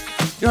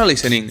You're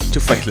listening to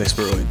Faithless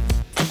Brewing,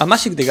 a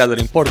Magic the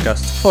Gathering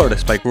podcast for the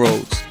Spike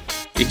Rogues.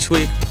 Each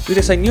week, we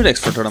design new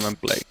decks for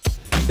tournament play.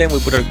 Then we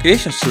put our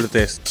creations to the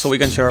test so we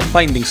can share our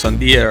findings on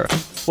the air,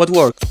 what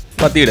worked,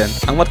 what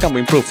didn't, and what can we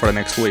improve for the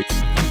next week.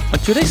 On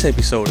today's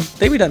episode,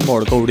 David and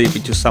Mort go deep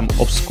into some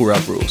obscura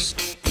brews,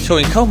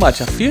 showing how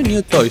much a few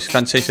new toys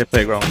can change the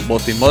playground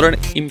both in Modern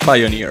and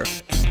Pioneer.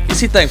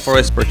 Is it time for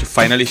Esper to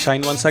finally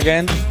shine once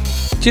again?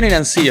 Tune in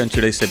and see you on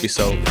today's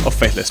episode of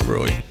Faithless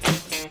Brewing.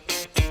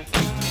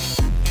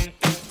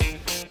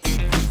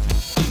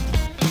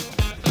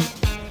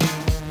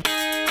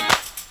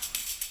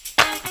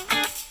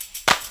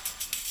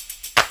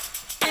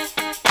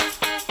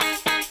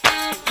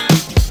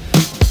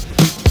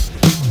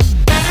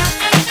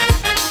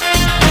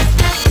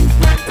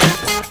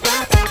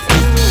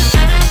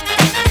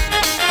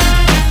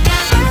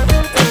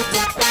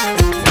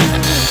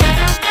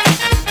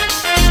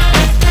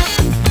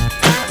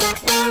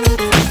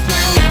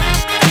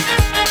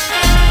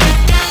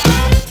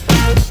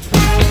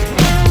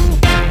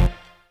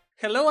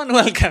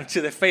 Welcome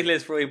to the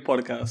Faithless Brewing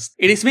Podcast.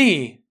 It is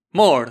me,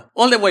 Mort,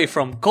 all the way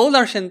from cold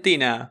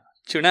Argentina.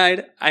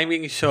 Tonight, I'm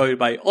being joined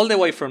by all the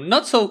way from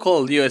not so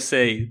cold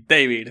USA,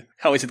 David.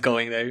 How is it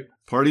going, Dave?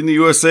 Party in the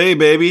USA,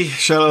 baby.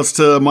 Shoutouts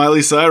to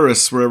Miley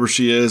Cyrus, wherever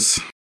she is.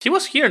 She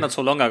was here not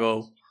so long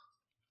ago.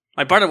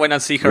 My partner went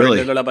and see her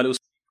in the Lollapalooza.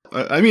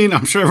 I mean,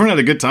 I'm sure everyone had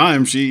a good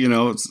time. She,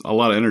 it's a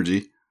lot of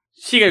energy.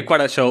 She gave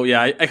quite a show,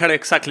 yeah. I heard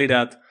exactly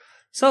that.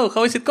 So,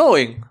 how is it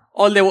going?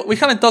 We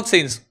haven't talked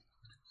since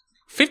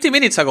 50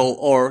 minutes ago,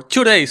 or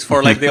 2 days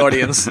for the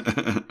audience.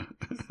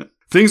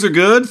 Things are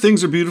good.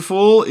 Things are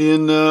beautiful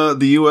in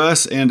the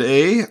US and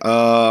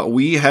A.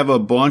 We have a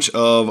bunch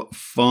of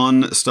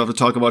fun stuff to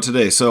talk about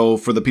today. So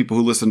for the people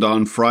who listened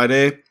on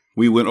Friday,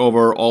 we went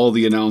over all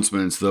the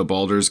announcements, the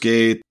Baldur's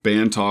Gate,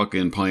 Band Talk,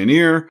 and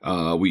Pioneer.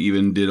 We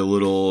even did a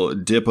little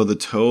dip of the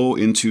toe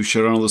into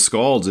Showdown of the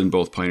Scalds in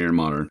both Pioneer and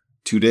Modern.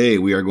 Today,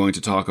 we are going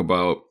to talk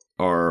about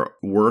our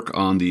work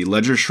on the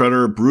Ledger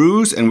Shredder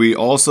brews, and we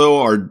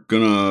also are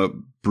gonna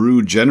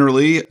brew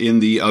generally in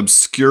the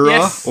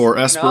Obscura, or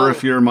Esper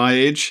if you're my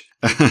age.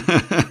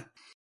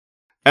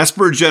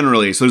 Esper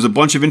generally. So there's a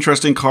bunch of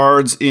interesting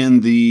cards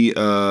in the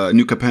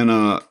New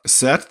Capenna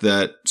set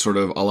that sort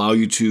of allow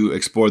you to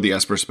explore the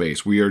Esper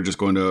space. We are just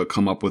going to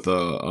come up with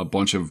a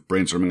bunch of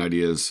brainstorming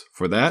ideas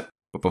for that.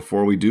 But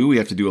before we do, we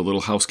have to do a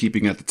little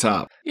housekeeping at the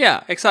top.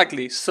 Yeah,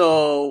 exactly.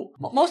 So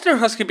most of our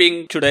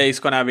housekeeping today is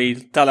gonna be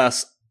tell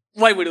us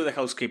why we do the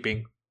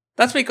housekeeping.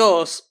 That's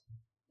because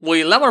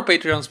we love our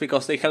Patreons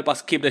because they help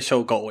us keep the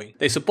show going.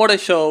 They support the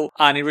show,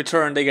 and in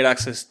return they get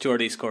access to our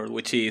Discord,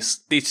 which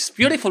is this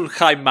beautiful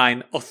hive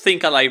mind of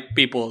think alike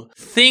people.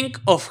 Think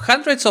of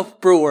hundreds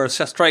of brewers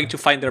just trying to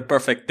find their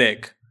perfect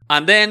deck,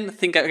 and then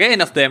think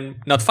again of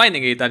them not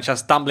finding it and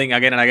just tumbling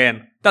again and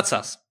again. That's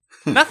us.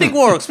 Nothing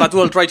works, but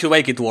we'll try to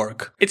make it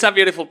work. It's a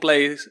beautiful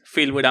place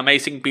filled with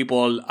amazing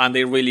people, and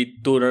they really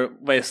do their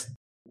best.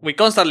 We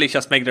constantly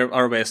just make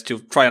our best to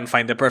try and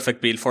find the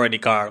perfect build for any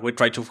card. We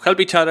try to help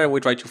each other,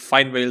 we try to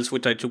find builds, we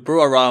try to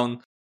brew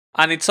around,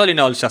 and it's all in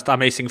all just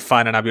amazing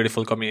fun and a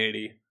beautiful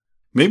community.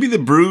 Maybe the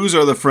brews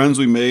are the friends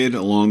we made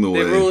along the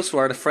way. The brews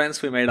were the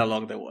friends we made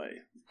along the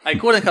way. I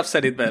couldn't have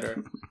said it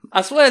better.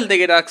 As well, they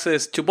get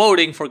access to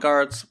voting for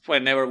cards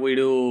whenever we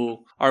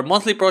do our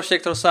monthly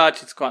project or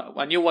such. It's got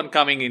a new one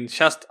coming in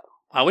just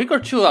a week or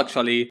two,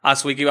 actually,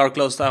 as we give our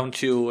close down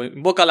to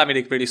Invoke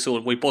Calamity pretty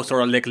soon. We post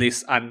our deck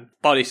list and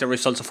publish the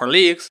results of our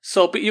leagues.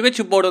 So you get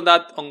to vote on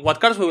that, on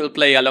what cards we will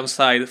play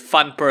alongside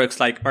fun perks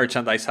like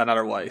merchandise and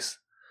otherwise.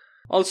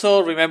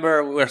 Also,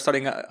 remember, we're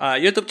starting a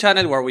YouTube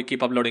channel where we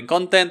keep uploading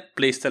content.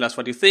 Please tell us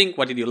what you think,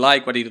 what did you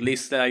like, what did you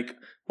least like,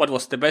 what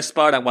was the best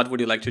part, and what would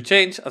you like to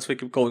change as we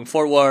keep going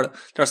forward.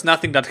 There's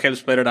nothing that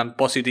helps better than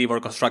positive or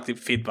constructive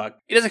feedback.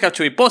 It doesn't have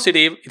to be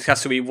positive, it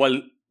has to be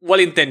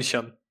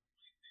well-intentioned.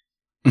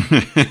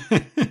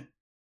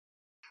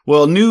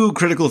 Well, new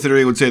critical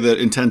theory would say that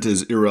intent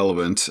is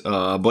irrelevant.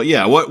 But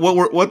yeah, what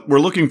we're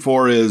looking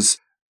for is,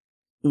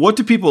 what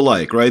do people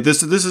like, right?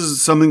 This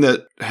is something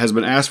that has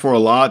been asked for a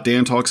lot.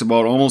 Dan talks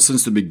about almost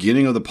since the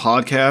beginning of the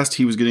podcast.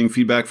 He was getting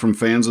feedback from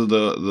fans of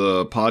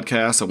the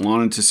podcast that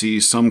wanted to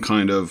see some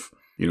kind of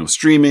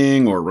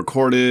streaming or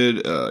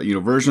recorded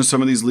version of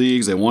some of these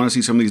leagues. They want to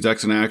see some of these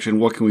decks in action.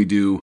 What can we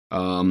do?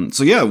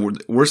 So yeah,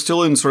 we're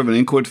still in sort of an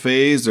input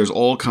phase. There's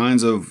all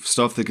kinds of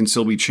stuff that can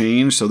still be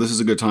changed. So this is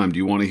a good time. Do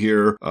you want to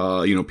hear,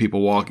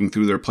 people walking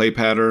through their play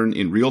pattern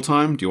in real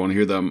time? Do you want to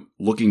hear them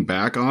looking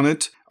back on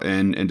it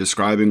and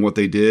describing what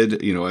they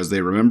did, as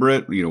they remember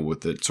it,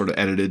 with it sort of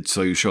edited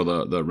so you show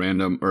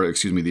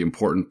the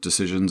important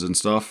decisions and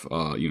stuff.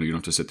 You don't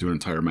have to sit through an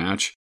entire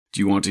match. Do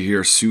you want to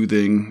hear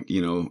soothing,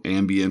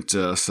 ambient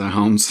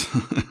sounds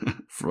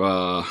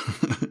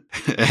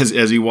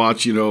as you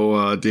watch,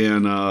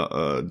 Dan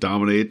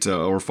dominate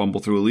or fumble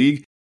through a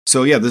league?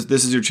 So yeah,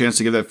 this is your chance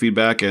to give that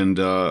feedback, and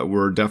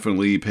we're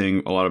definitely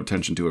paying a lot of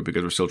attention to it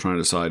because we're still trying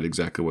to decide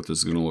exactly what this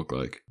is going to look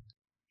like.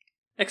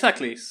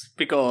 Exactly,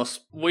 because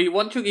we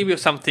want to give you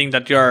something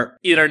that you're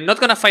either not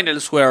going to find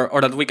elsewhere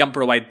or that we can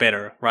provide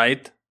better,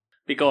 right?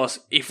 Because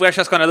if we're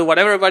just gonna do what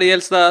everybody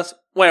else does,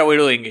 why are we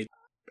doing it?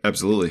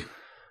 Absolutely.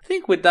 I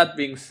think with that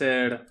being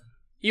said,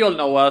 you all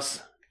know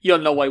us. You all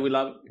know why we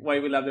love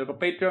the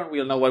Patreon.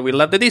 We all know why we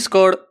love the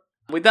Discord.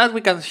 With that,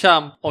 we can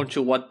jump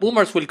onto what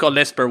boomers will call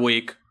Esper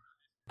Week.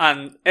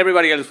 And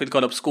everybody else will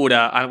call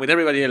Obscura. And with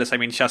everybody else, I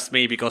mean just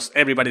me, because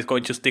everybody's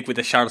going to stick with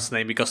the Shards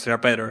name because they're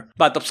better.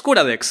 But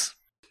Obscura decks.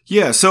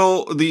 Yeah,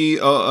 so the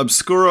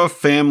Obscura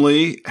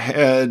family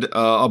had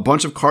a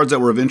bunch of cards that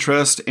were of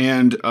interest,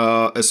 and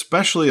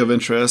especially of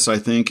interest, I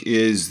think,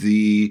 is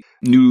the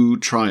new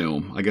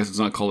Triome. I guess it's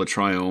not called a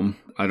Triome.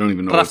 I don't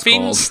even know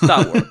Rafine's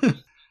what it's called. Tower.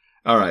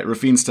 All right,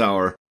 Rafine's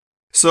Tower.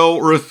 So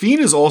Rafine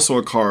is also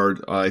a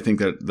card, I think,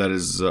 that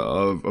is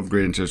of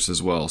great interest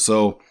as well.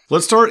 So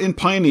let's start in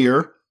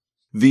Pioneer.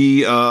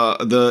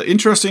 The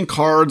interesting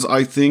cards,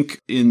 I think,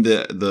 in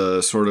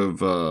the sort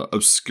of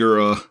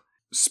Obscura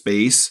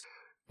space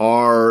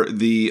are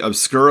the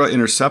Obscura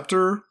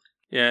Interceptor.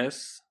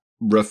 Yes.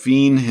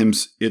 Rafine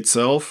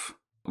itself.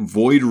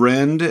 Void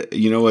Rend,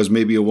 as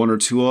maybe a one or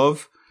two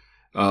of.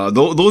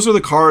 Those are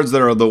the cards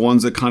that are the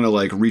ones that kind of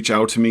like reach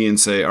out to me and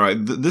say, all right,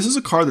 this is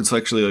a card that's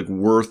actually like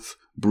worth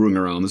brewing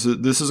around.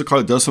 This is a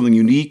card that does something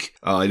unique.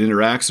 It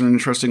interacts in an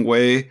interesting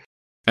way.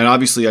 And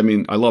obviously, I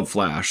mean, I love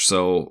Flash,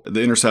 so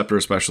the Interceptor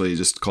especially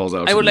just calls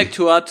out to me. I would like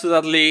to add to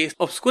that list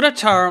Obscura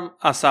Charm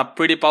as a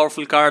pretty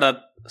powerful card that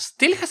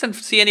still hasn't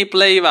seen any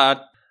play,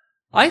 but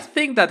I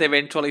think that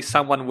eventually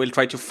someone will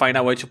try to find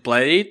a way to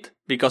play it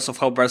because of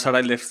how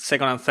versatile the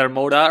second and third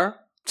mode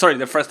are. Sorry,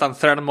 the first and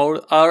third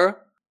mode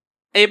are.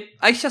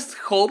 I just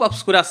hope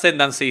Obscura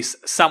Ascendancy is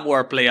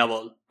somewhere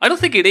playable. I don't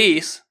think it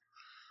is.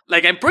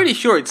 Like, I'm pretty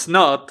sure it's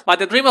not. But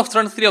the dream of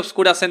turn 3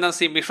 Obscura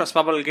Ascendancy Mishra's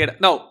Bubble get...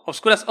 No,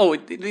 Obscura's... Oh,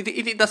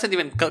 it doesn't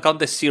even count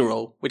the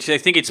 0, which I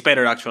think it's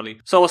better,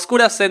 actually. So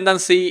Obscura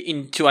Ascendancy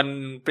into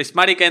a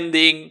Prismatic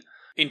Ending,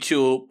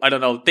 into, I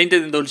don't know,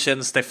 Tainted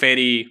Indulgence,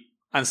 Teferi,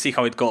 and see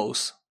how it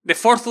goes.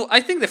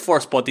 I think the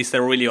fourth spot is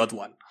the really odd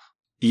one.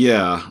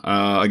 Yeah,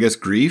 I guess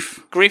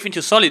Grief. Grief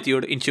into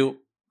Solitude, into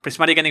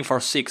Prismatic Ending for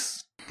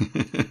 6.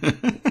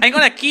 I'm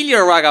gonna kill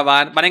your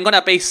Ragavan, but I'm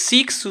gonna pay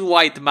 6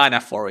 white mana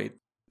for it.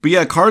 But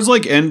yeah, cards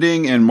like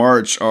Ending and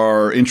March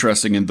are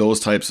interesting in those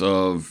types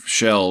of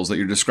shells that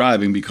you're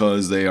describing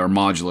because they are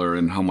modular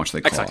in how much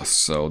they cost. Exactly.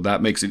 So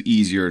that makes it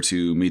easier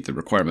to meet the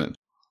requirement.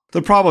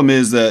 The problem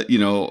is that,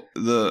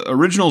 the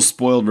original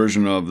spoiled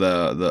version of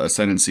the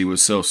Ascendancy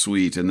was so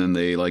sweet, and then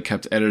they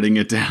kept editing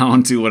it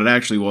down to what it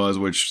actually was,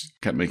 which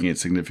kept making it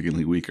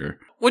significantly weaker.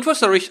 Which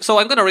was the so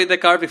I'm gonna read the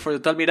card before you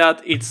tell me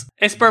that. It's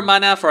Esper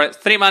mana for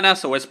 3 mana,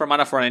 so Esper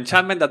mana for an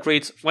enchantment that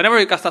reads, whenever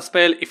you cast a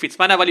spell, if its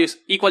mana value is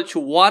equal to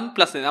 1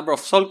 plus the number of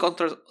soul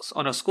counters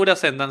on Obscura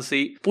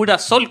Ascendancy, put a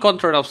soul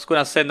counter on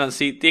Obscura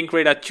Ascendancy, then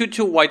create a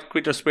 2/2 white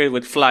creature spirit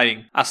with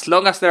flying. As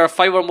long as there are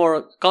 5 or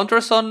more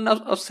counters on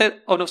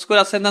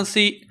Obscura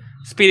Ascendancy,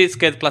 spirits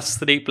get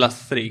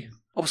 +3/+3.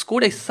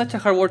 Obscura is such a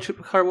hard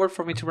word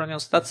for me to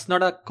pronounce. That's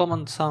not a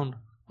common sound.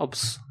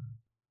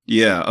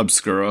 Yeah,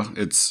 Obscura.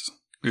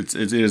 It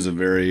is a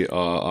very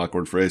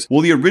awkward phrase.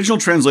 Well, the original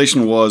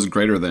translation was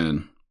greater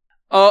than.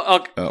 Oh,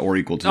 okay. Or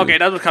equal to. Okay,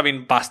 that would have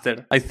been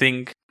busted, I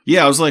think.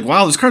 Yeah, I was like,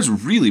 wow, this card's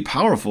really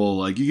powerful.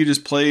 Like, you could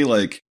just play,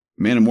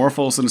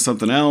 Manamorphose into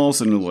something else,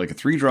 and a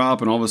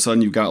 3-drop, and all of a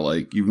sudden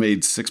you've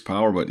made 6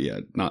 power, but yeah,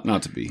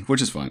 not to be.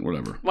 Which is fine,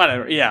 whatever.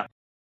 Whatever, yeah.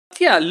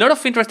 Yeah, a lot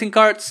of interesting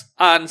cards,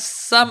 and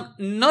some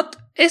not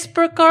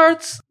Esper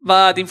cards,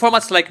 but in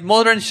formats like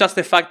Modern, just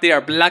the fact they are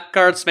black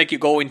cards make you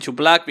go into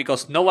black,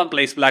 because no one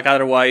plays black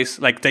otherwise,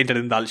 like Tainted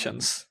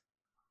Indulgence.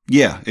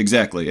 Yeah,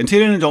 exactly. And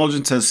Tainted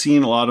Indulgence has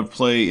seen a lot of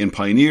play in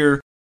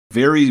Pioneer,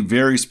 very,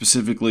 very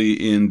specifically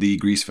in the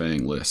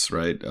Greasefang lists,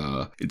 right?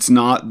 It's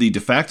not the de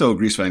facto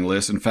Greasefang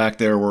list. In fact,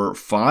 there were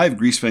 5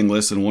 Greasefang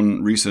lists in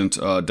one recent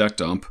deck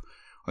dump.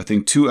 I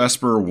think 2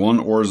 Esper, 1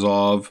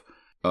 Orzhov,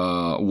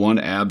 1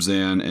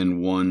 Abzan,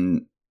 and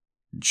 1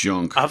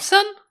 Junk.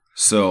 Abzan?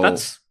 So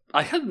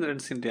I haven't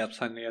seen the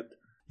Abzan yet.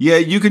 Yeah,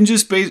 you can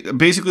just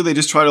basically they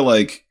just try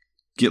to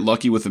get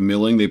lucky with the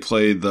milling. They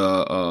play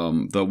the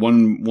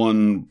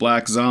 1/1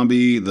 black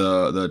zombie,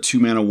 the 2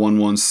 mana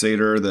 1/1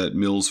 satyr that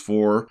mills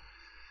 4.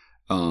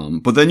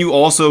 But then you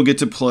also get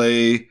to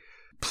play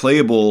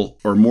playable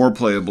or more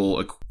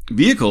playable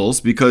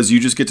vehicles because you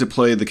just get to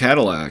play the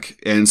Cadillac.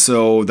 And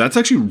so that's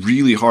actually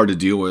really hard to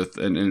deal with,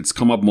 and it's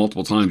come up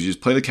multiple times. You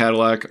just play the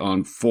Cadillac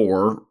on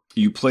 4,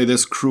 you play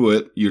this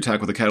Cruet, you attack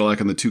with the Cadillac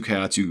and the 2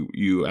 cats,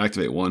 you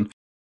activate 1.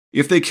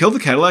 If they kill the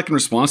Cadillac in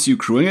response to you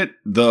crewing it,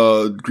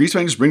 the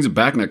Greasefang just brings it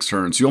back next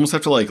turn. So you almost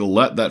have to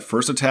let that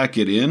first attack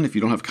get in if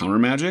you don't have counter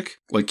magic.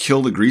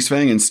 Kill the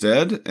Greasefang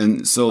instead.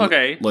 And so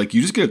you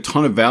just get a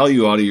ton of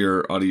value out of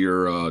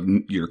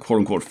your quote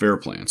unquote fair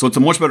plan. So it's a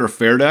much better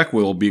fair deck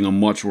while being a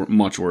much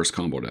worse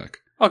combo deck.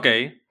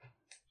 Okay,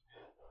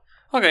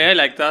 I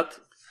like that.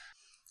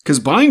 Because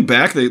buying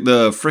back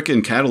the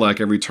frickin'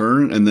 Cadillac every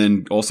turn and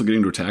then also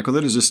getting to attack with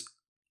it is just,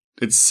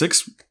 it's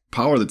 6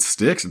 power that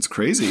sticks. It's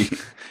crazy.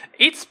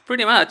 It's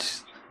pretty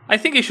much. I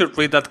think you should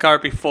read that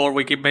card before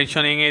we keep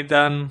mentioning it.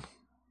 And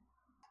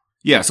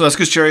yeah, so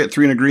Esca's Chariot,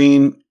 3 and a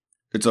green.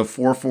 It's a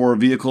 4/4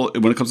 vehicle.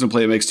 When it comes into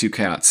play, it makes 2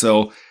 cats.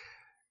 So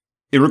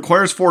it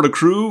requires 4 to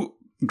crew.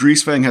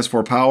 Greasefang has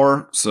 4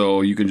 power,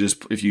 so you can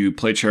just, if you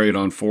play Chariot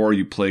on 4,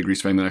 you play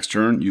Greasefang the next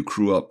turn, you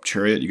crew up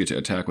Chariot, you get to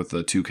attack with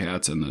the 2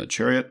 cats and the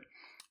Chariot.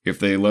 If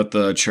they let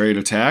the Chariot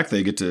attack,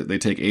 they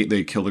take 8,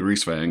 they kill the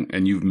Greasefang,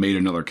 and you've made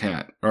another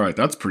cat. Alright,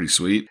 that's pretty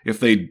sweet. If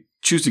they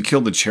choose to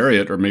kill the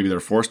Chariot, or maybe they're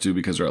forced to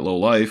because they're at low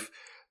life,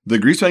 the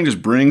Greasefang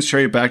just brings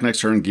Chariot back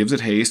next turn, gives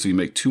it haste, so you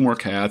make 2 more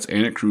cats,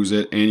 and it crews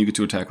it, and you get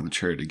to attack with the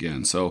Chariot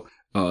again. So,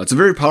 it's a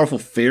very powerful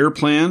fair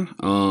plan,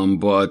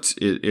 but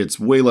it's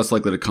way less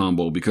likely to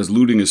combo because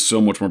looting is so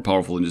much more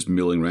powerful than just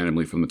milling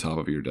randomly from the top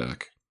of your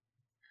deck.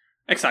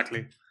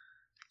 Exactly.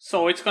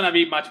 So it's gonna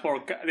be much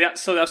more.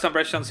 So the Absent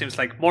version seems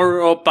like more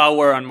raw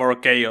power and more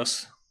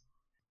chaos.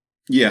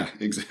 Yeah,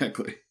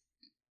 exactly.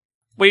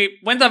 We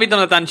went a bit on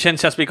a tangent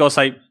just because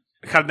I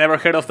had never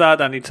heard of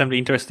that and it's something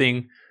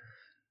interesting.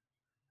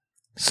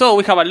 So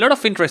we have a lot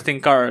of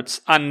interesting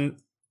cards, and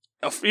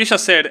you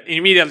just said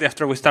immediately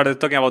after we started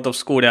talking about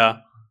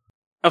Obscura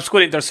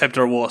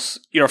Interceptor was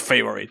your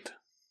favorite.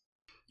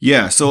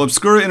 Yeah, so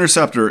Obscura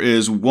Interceptor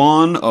is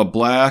 1, a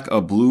black,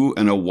 a blue,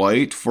 and a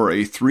white for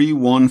a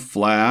 3/1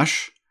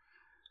 flash.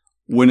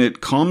 When it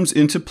comes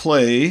into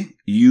play,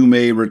 you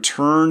may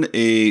return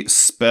a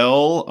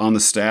spell on the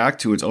stack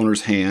to its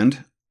owner's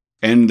hand.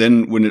 And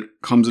then when it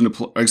comes into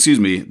play,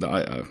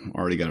 I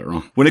already got it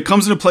wrong. When it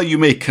comes into play, you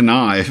may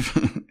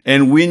connive.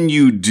 And when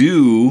you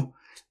do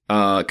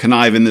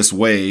connive in this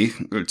way,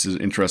 which is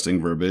interesting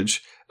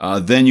verbiage,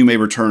 then you may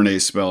return a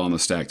spell on the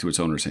stack to its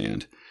owner's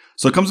hand.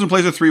 So it comes into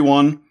play as a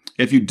 3/1.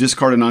 If you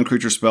discard a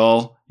non-creature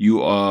spell,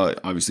 you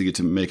obviously get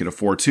to make it a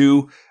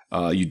 4/2.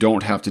 You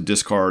don't have to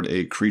discard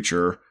a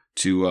creature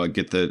to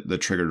get the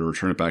trigger to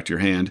return it back to your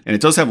hand. And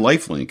it does have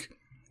lifelink,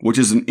 which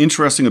is an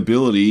interesting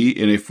ability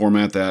in a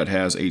format that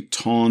has a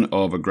ton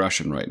of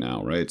aggression right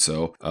now, right?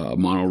 So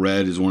Mono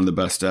Red is one of the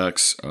best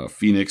decks.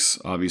 Phoenix,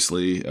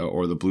 obviously,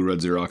 or the Blue Red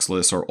Xerox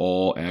list are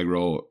all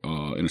aggro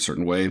in a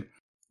certain way.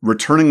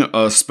 Returning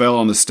a spell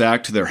on the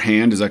stack to their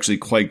hand is actually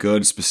quite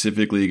good,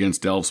 specifically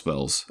against delve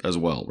spells as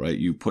well, right?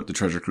 You put the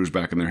Treasure Cruise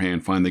back in their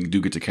hand, fine, they do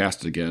get to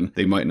cast it again.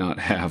 They might not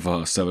have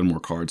 7 more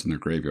cards in their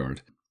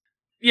graveyard.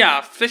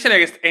 Yeah, especially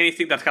against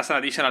anything that has an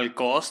additional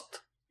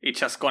cost, it's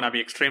just gonna be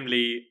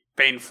extremely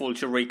painful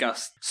to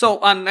recast. So,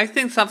 and I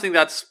think something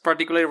that's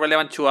particularly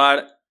relevant to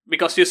add,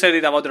 because you said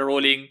it about the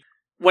ruling,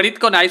 when it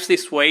connives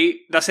this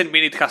way, doesn't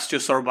mean it has to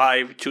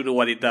survive to do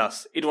what it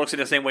does. It works in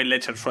the same way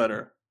Legend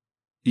Shredder.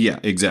 Yeah,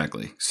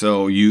 exactly.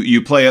 So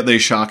you play it, they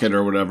shock it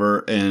or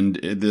whatever, and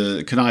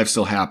the connive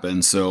still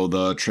happens, so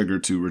the trigger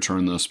to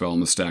return the spell on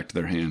the stack to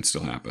their hand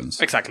still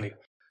happens. Exactly.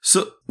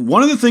 So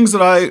one of the things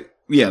that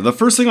the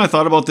first thing I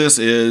thought about this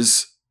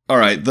is, all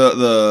right,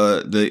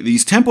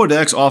 these tempo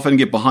decks often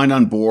get behind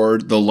on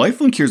board. The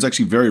lifelink here is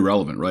actually very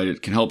relevant, right?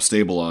 It can help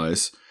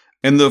stabilize.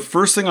 And the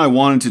first thing I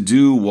wanted to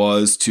do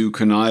was to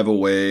connive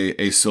away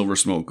a Silver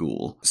Smoke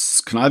Ghoul.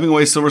 Conniving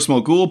away Silver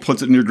Smoke Ghoul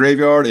puts it in your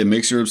graveyard. It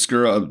makes your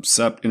Obscura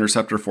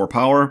Interceptor 4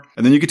 power.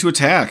 And then you get to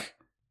attack.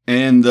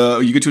 And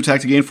you get to attack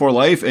to gain 4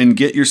 life and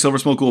get your Silver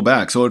Smoke Ghoul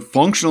back. So it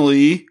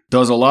functionally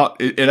does a lot.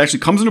 It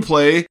actually comes into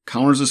play,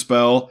 counters a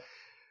spell,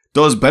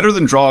 does better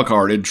than draw a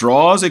card. It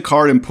draws a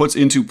card and puts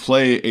into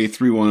play a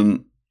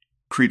 3/1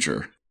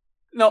 creature.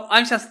 No,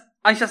 I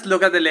just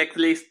look at the deck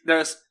list.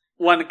 There's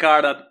one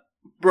card that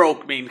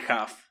broke me in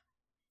half.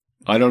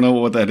 I don't know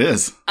what that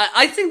is.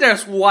 I think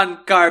there's one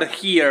card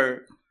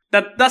here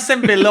that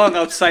doesn't belong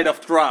outside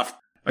of draft.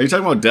 Are you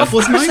talking about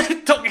Deathless Knight?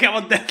 I'm talking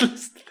about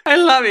Deathless. I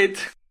love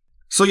it.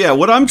 So yeah,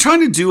 what I'm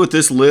trying to do with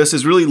this list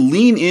is really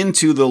lean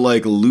into the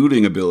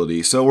looting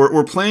ability. So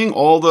we're playing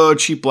all the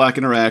cheap black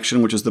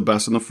interaction, which is the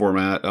best in the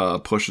format,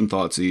 Push and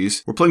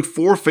Thoughtseize. We're playing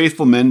 4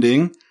 Faithful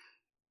Mending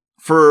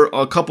for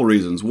a couple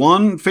reasons.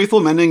 One,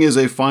 Faithful Mending is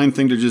a fine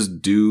thing to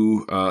just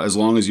do as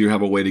long as you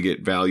have a way to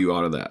get value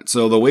out of that.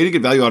 So the way to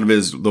get value out of it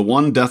is the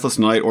 1 Deathless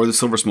Knight or the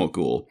Silver Smoke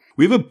Ghoul.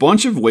 We have a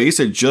bunch of ways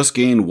to just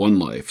gain 1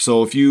 life.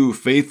 So if you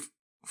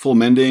Faithful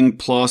Mending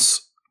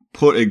plus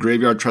put a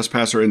Graveyard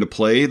Trespasser into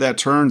play that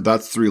turn,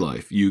 that's 3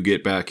 life. You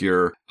get back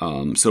your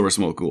Silver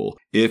Smoke Ghoul.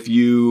 If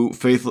you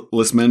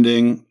Faithless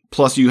Mending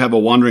plus you have a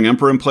Wandering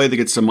Emperor in play that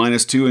gets to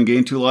 -2 and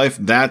gain 2 life,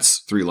 that's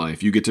 3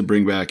 life. You get to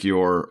bring back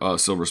your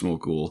Silver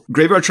Smoke Ghoul.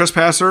 Graveyard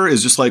Trespasser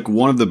is just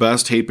one of the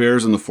best hate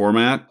bears in the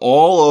format.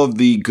 All of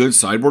the good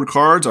sideboard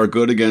cards are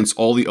good against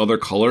all the other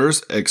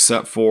colors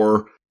except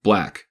for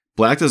black.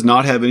 Black does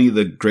not have any of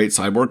the great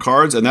sideboard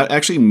cards, and that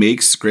actually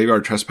makes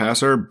Graveyard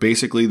Trespasser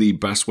basically the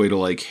best way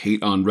to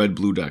hate on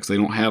red-blue decks. They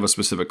don't have a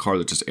specific card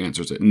that just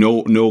answers it.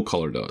 No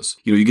color does.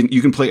 You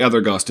can play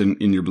Ethergust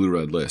in your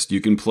blue-red list. You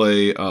can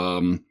play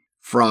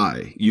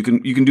Fry. You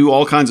can do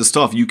all kinds of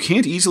stuff. You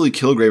can't easily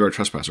kill Graveyard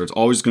Trespasser. It's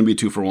always going to be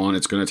 2-for-1.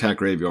 It's going to attack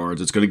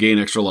graveyards. It's going to gain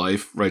extra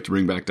life, right, to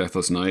bring back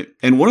Deathless Knight.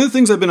 And one of the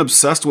things I've been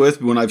obsessed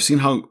with when I've seen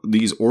how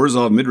these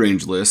Orzhov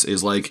midrange lists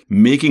is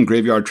making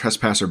Graveyard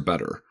Trespasser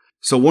better.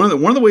 So one of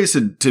the ways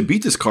to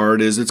beat this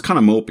card is it's kind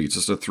of mopey. It's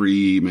just a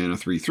 3-mana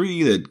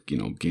 3/3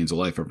 that, gains a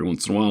life every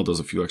once in a while, does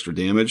a few extra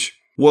damage.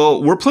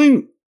 Well, we're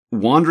playing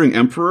Wandering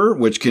Emperor,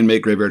 which can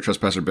make Graveyard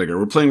Trespasser bigger.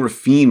 We're playing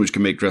Rafine, which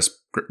can make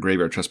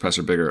Graveyard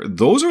Trespasser bigger.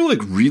 Those are like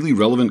really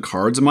relevant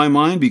cards in my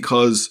mind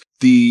because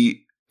the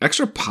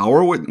extra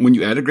power when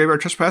you add a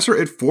Graveyard Trespasser,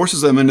 it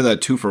forces them into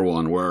that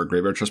 2-for-1 where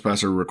Graveyard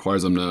Trespasser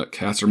requires them to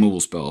cast a removal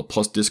spell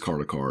plus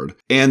discard a card.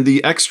 And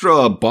the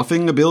extra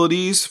buffing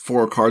abilities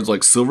for cards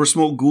like Silver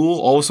Smoke Ghoul,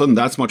 all of a sudden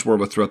that's much more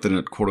of a threat than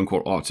it quote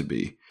unquote ought to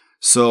be.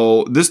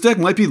 So this deck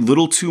might be a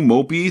little too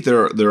mopey.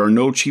 There are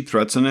no cheap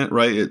threats in it,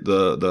 right?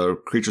 The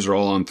creatures are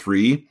all on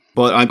 3.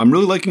 But I'm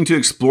really liking to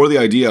explore the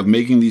idea of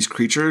making these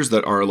creatures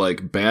that are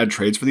like bad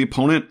trades for the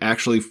opponent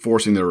actually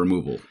forcing their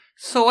removal.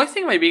 So I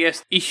think my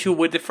biggest issue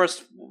with the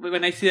first,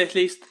 when I see this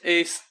list,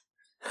 is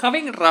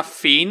having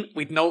Rafine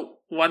with no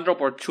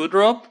 1-drop or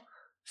 2-drop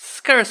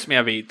scares me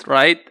a bit,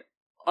 right?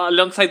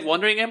 Alongside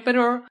Wandering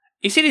Emperor,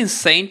 is it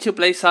insane to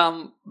play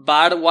some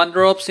bad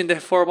 1-drops in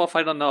the form of,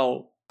 I don't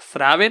know,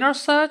 Thraben or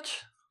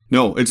such?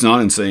 No, it's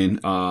not insane.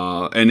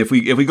 And if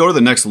we go to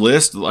the next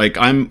list, like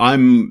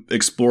I'm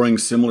exploring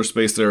similar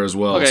space there as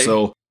well. Okay.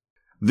 So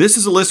this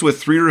is a list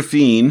with 3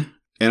 Rafine,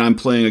 and I'm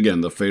playing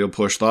again the Fatal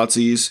Push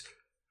Thoughtseize.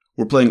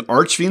 We're playing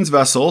Archfiend's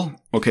Vessel.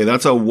 Okay,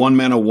 that's a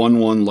 1-mana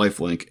 1/1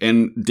 lifelink.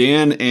 And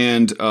Dan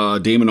and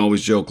Damon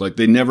always joke like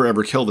they never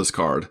ever kill this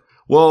card.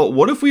 Well,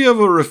 what if we have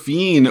a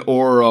Rafine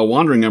or a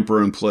Wandering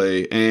Emperor in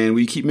play and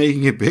we keep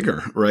making it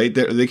bigger, right?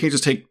 They can't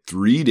just take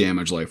 3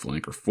 damage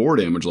lifelink or 4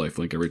 damage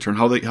lifelink every turn.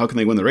 How can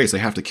they win the race? They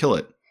have to kill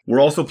it. We're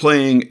also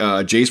playing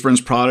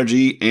Jace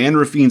Prodigy and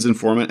Rafine's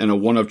Informant and a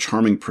 1 of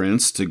Charming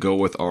Prince to go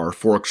with our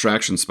 4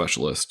 Extraction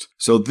Specialist.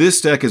 So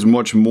this deck is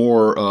much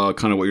more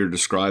kind of what you're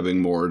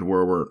describing, Mord,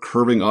 where we're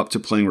curving up to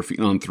playing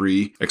Rafine on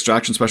 3.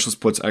 Extraction Specialist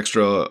puts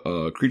extra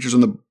creatures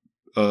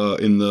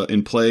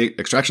in play.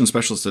 Extraction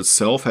Specialist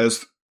itself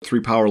has 3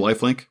 power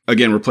lifelink.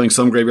 Again, we're playing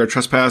some Graveyard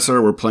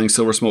Trespasser. We're playing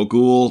Silver Smoke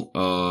Ghoul.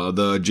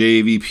 The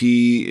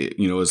JVP,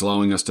 is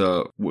allowing us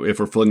to, if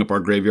we're filling up our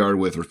graveyard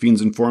with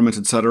Rafine's Informant,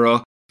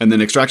 etc. And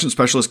then Extraction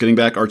Specialist getting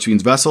back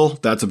Archfiend's Vessel.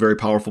 That's a very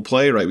powerful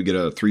play, right? We get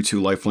a 3/2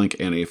 lifelink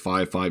and a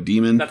 5/5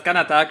 demon. That can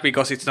attack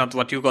because it's not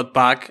what you got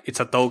back. It's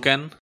a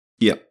token.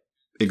 Yep,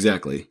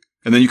 exactly.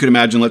 And then you could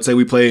imagine, let's say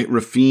we play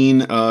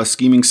Rafine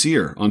Scheming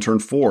Seer on turn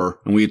 4,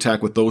 and we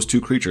attack with those 2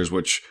 creatures,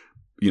 which,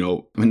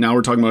 now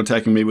we're talking about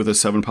attacking maybe with a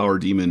 7-power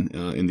demon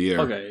in the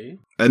air. Okay.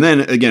 And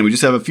then, again, we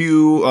just have a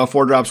few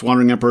 4-drops,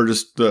 Wandering Emperor,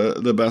 just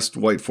the best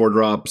white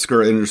 4-drop,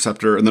 Skirret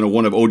Interceptor, and then a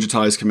 1 of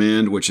Ojutai's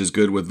Command, which is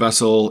good with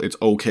Vessel. It's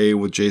okay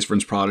with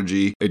Jace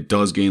Prodigy. It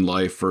does gain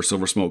life for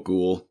Silver Smoke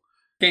Ghoul.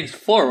 Gains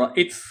 4.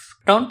 It's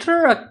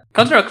counter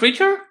a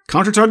creature?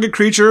 Counter target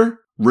creature.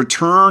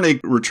 Return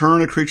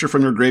a creature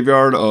from your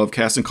graveyard of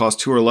casting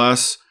cost 2 or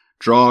less.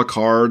 Draw a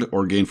card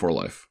or gain 4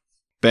 life.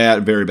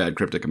 Very bad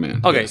Cryptic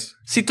Command. Okay. Yes.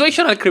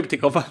 Situational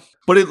Cryptic Command.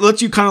 But it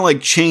lets you kind of like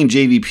chain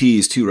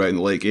JVPs too, right? In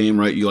the late game,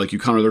 right? You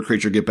counter their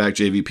creature, get back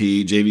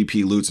JVP.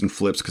 JVP loots and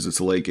flips because it's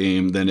a late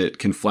game. Then it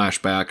can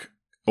flash back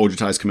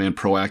Ojutai's Command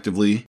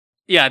proactively.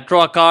 Yeah,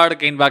 draw a card,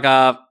 gain back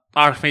a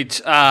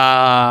Archmage,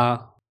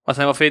 what's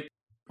the name of it?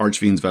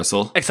 Archfiend's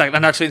Vessel. Exactly,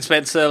 an Archfiend's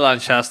Vessel and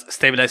just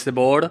stabilize the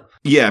board.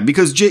 Yeah,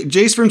 because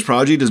Jace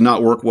Prodigy does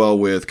not work well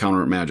with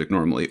counter magic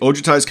normally.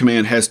 Ojutai's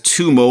Command has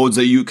 2 modes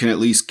that you can at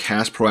least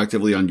cast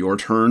proactively on your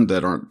turn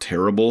that aren't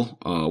terrible,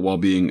 while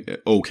being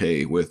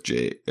okay with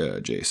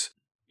Jace.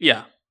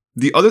 Yeah.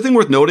 The other thing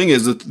worth noting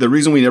is that the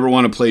reason we never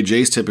want to play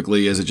Jace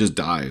typically is it just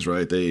dies,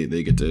 right? They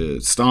get to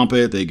stomp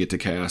it, they get to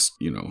cast,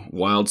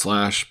 Wild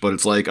Slash, but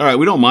it's like, all right,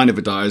 we don't mind if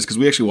it dies because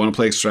we actually want to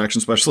play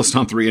Extraction Specialist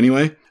on 3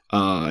 anyway.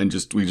 And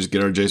we just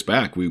get our Jace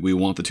back. We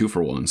want the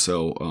 2-for-1.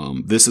 So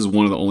this is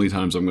one of the only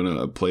times I'm going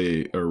to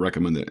play or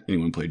recommend that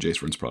anyone play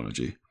Jace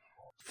Prodigy.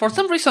 For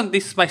some reason,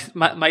 this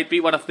might be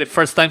one of the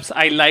first times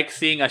I like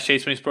seeing a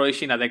Jace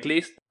Prodigy in a deck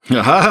list.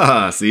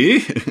 Haha,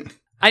 see?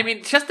 I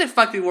mean, just the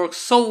fact it works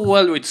so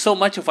well with so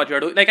much of what you're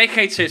doing. Like, I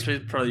hate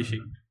Jace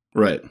Prodigy.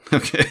 Right.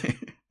 Okay.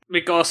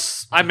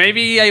 Because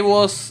maybe I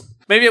was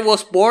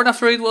born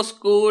after it was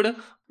good.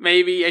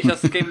 Maybe I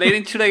just came late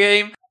into the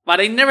game. But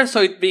I never saw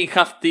it being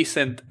half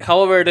decent.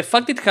 However, the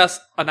fact it has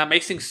an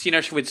amazing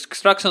synergy with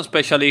Extraction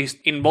Specialist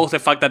in both the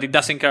fact that it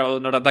doesn't care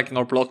about not attacking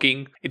or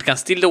blocking, it can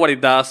still do what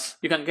it does,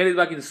 you can get it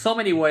back in so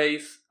many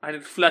ways, and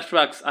it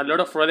flashbacks a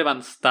lot of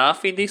relevant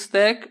stuff in this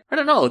deck. I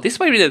don't know, this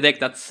might be the deck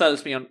that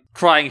sells me on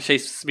trying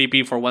Chase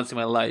VP for once in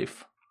my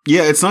life.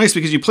 Yeah, it's nice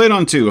because you play it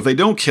on 2. If they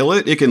don't kill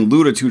it, it can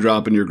loot a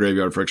 2-drop in your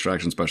graveyard for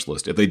Extraction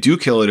Specialist. If they do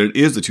kill it, it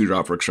is the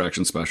 2-drop for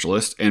Extraction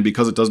Specialist. And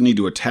because it doesn't need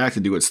to attack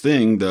to do its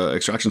thing, the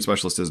Extraction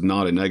Specialist is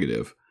not a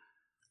negative.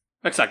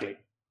 Exactly.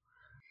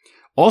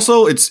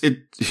 Also,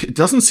 it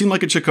doesn't seem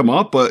like it should come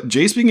up, but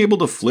Jace being able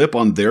to flip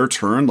on their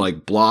turn,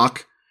 like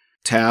block,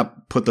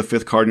 tap, put the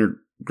 5th card in your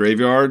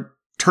graveyard,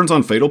 turns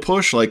on Fatal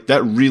Push, like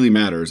that really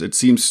matters. It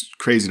seems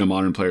crazy to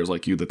modern players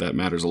like you that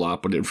matters a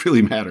lot, but it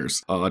really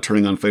matters.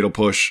 Turning on Fatal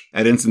Push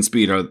at instant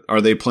speed.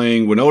 Are they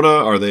playing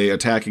Winota? Are they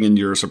attacking and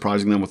you're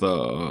surprising them with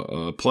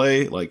a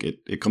play? Like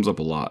it comes up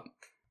a lot.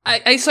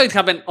 I saw it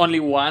happen only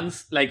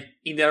once, like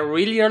in the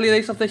really early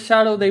days of the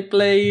Shadow they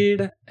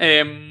played.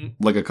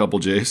 Like a couple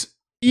Jays.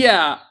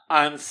 Yeah,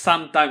 and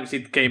sometimes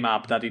it came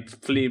up that it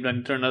flipped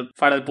and turned out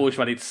Fatal Push,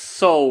 but it's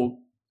so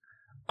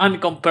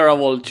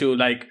uncomparable to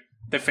like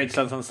the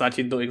Fetchlands and such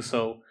in doing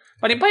so.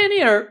 But in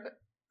Pioneer,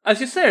 as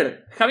you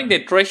said, having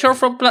the treasure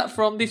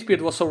from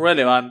Dispute was so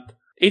relevant.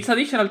 It's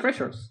additional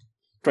treasures.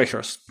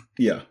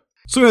 Yeah.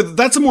 So yeah,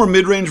 that's a more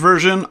mid-range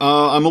version.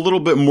 I'm a little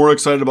bit more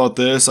excited about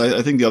this.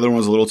 I think the other one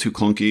was a little too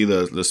clunky.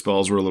 The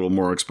spells were a little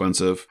more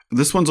expensive.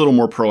 This one's a little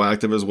more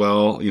proactive as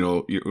well. You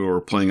know,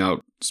 you're playing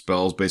out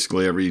spells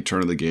basically every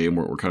turn of the game.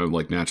 We're kind of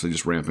like naturally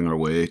just ramping our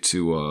way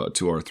to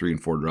our 3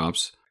 and 4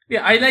 drops.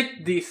 Yeah, I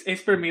like this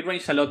Esper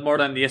midrange a lot more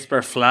than the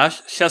Esper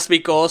Flash, just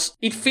because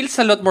it feels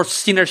a lot more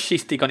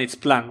synergistic on its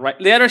plan, right?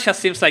 The other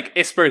just seems like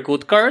Esper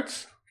good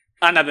cards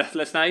and a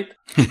Deathless Knight.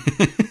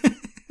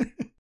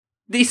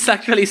 This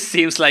actually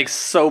seems like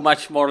so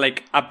much more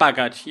like a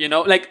package, you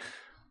know? Like,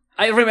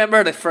 I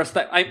remember the first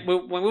time,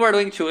 when we were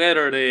doing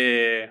together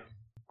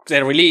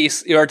the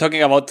release, you were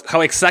talking about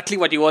how exactly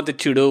what you wanted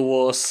to do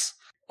was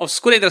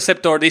Obscure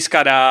Interceptor,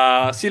 discard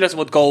a Sealer's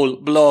Mood Goal,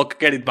 block,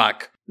 get it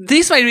back.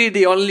 This might be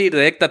the only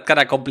deck that can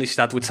accomplish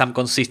that with some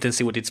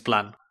consistency with its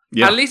plan.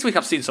 Yeah. At least we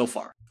have seen so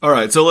far. All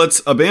right, so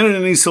let's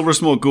abandon any Silver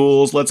Smoke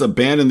Ghouls. Let's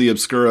abandon the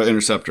Obscura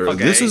Interceptor.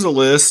 Okay. This is a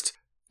list.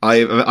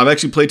 I've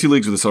actually played 2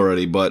 leagues with this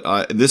already,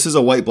 but this is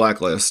a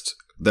white-black list.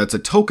 That's a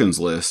tokens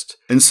list.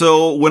 And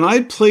so when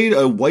I played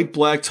a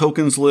white-black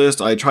tokens list,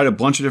 I tried a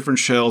bunch of different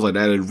shells. I'd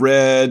added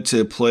red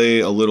to play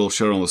a little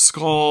Shadow on the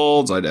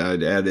Scalds. I'd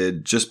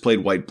added just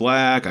played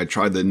white-black. I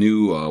tried the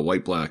new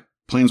white-black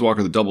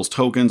Planeswalker that doubles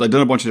tokens. I've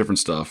done a bunch of different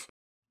stuff.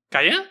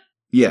 Kaya?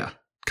 Yeah.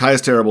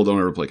 Kaya's terrible. Don't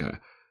ever play Kaya.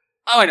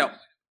 Oh, I know.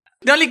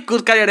 The only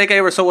good Kaya deck I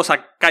ever saw was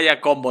a Kaya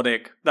combo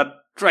deck that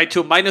tried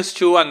to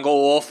 -2 and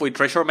go off with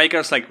Treasure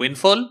Makers like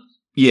Windfall.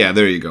 Yeah,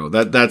 there you go.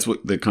 That's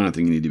what the kind of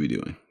thing you need to be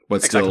doing.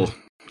 But exactly. Still,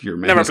 your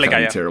man is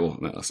kind of terrible.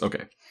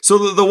 Okay.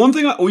 So the one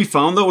thing we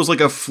found, though, was like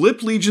a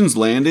Flip Legion's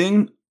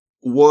Landing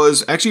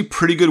was actually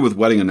pretty good with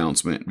Wedding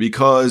Announcement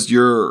because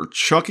you're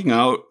chucking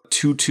out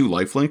 2/2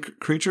 lifelink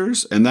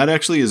creatures, and that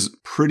actually is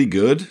pretty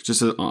good just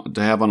to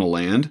have on a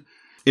land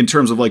in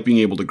terms of like being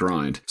able to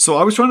grind. So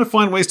I was trying to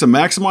find ways to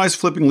maximize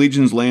flipping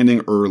Legion's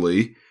Landing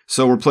early.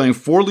 So we're playing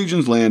 4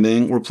 Legion's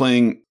Landing. We're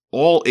phying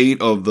all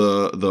 8 of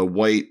the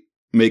white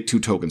make 2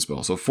 token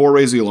spell. So 4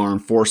 Raise the Alarm,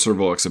 4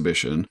 Servo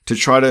Exhibition to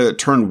try to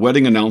turn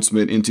Wedding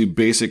Announcement into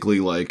basically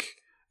like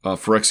a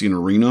Phyrexian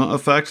Arena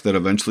effect that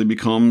eventually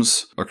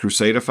becomes a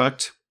Crusade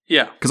effect.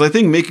 Yeah. Because I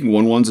think making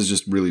 1/1s is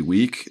just really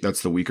weak.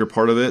 That's the weaker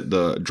part of it.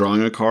 The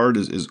drawing a card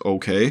is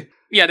okay.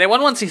 Yeah, the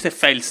 1/1s is the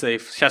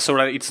failsafe, just so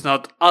that it's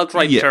not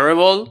outright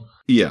terrible.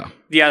 Yeah.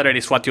 The other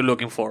is what you're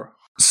looking for.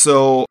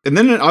 So, and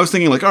then I was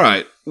thinking like, all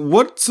right,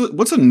 what's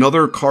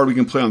another card we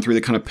can play on 3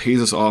 that kind of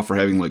pays us off for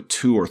having like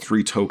 2 or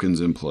 3 tokens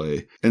in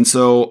play? And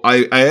so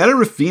I added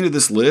Raffine to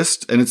this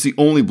list, and it's the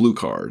only blue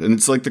card. And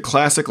it's like the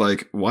classic,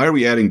 like, why are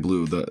we adding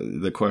blue?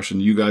 The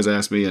question you guys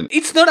asked me. And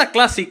it's not a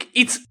classic,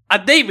 it's a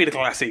David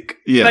classic.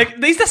 Yeah.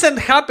 Like, this doesn't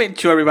happen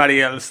to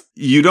everybody else.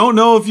 You don't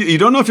know if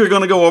you're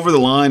going to go over the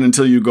line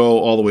until you go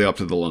all the way up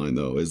to the line,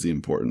 though, is the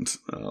important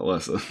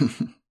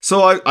lesson.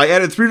 So I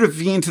added 3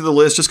 Raffine to the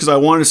list just because I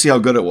wanted to see how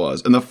good it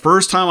was. And the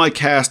first time I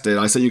cast it,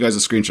 I sent you guys a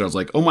screenshot. I was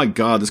like, oh my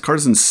god, this card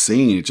is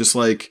insane. It's just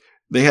like,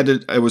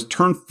 it was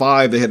turn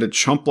 5, they had to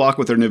chump block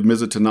with their Niv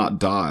Mizzet to not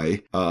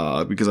die,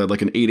 because I had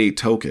like an 8/8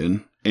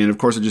 token. And of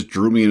course it just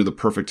drew me into the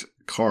perfect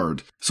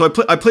card. So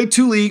I played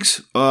 2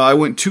 leagues. I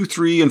went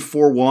 2-3 and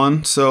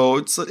 4-1. So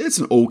it's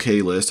an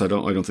okay list. I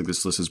don't think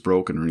this list is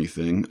broken or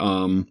anything.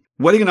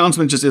 Wedding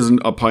Announcement just isn't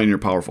a Pioneer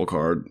powerful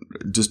card.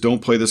 Just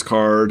don't play this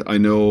card. I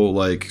know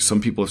like some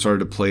people have started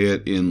to play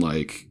it in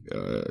like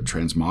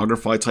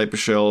Transmogrify type of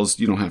shells.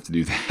 You don't have to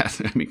do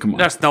that. I mean, come on.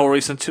 There's no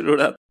reason to do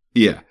that.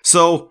 Yeah.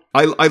 So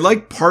I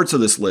like parts of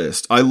this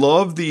list. I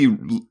love the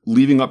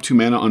leaving up 2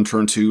 mana on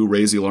turn 2,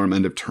 raise the alarm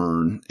end of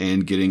turn,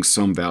 and getting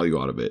some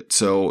value out of it.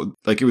 So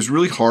like it was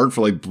really hard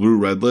for like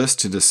blue-red list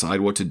to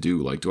decide what to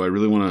do. Like, do I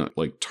really want to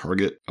like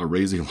target a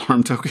raise the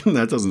alarm token?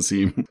 That doesn't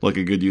seem like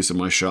a good use of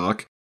my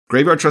shock.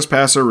 Graveyard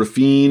Trespasser,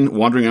 Raffine,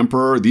 Wandering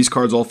Emperor, these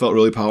cards all felt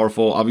really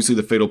powerful. Obviously,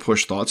 the Fatal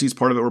Push Thoughtseize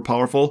part of it were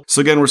powerful. So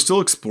again, we're still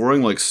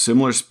exploring like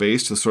similar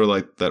space to sort of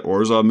like that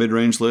Orzhov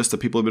mid-range list that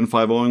people have been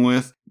 5-0ing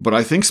with. But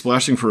I think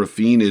splashing for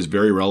Raffine is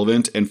very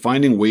relevant, and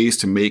finding ways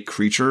to make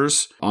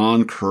creatures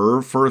on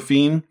curve for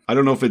Raffine. I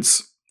don't know if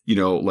it's,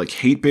 like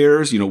Hate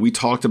Bears. We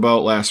talked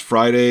about last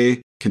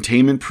Friday,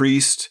 Containment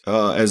Priest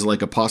as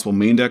like a possible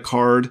main deck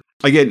card.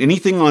 Again,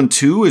 anything on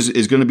 2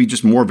 is going to be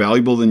just more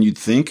valuable than you'd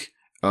think.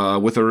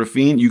 With a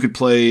Raffine, you could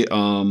play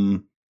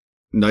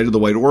Knight of the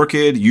White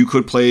Orchid, you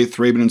could play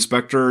Thraben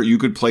Inspector, you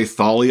could play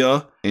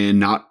Thalia and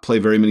not play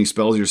very many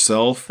spells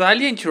yourself.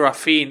 Thalia into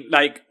Raffine,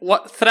 like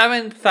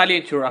Thraben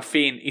Thalia into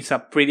Raffine is a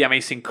pretty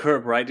amazing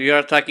curve, right? You're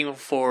attacking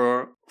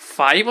for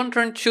 5 on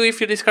turn 2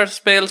 if you discard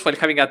spells while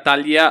having a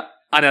Thalia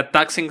and a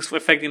taxing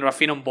effect in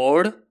Raffine on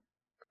board.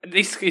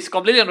 This is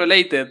completely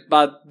unrelated,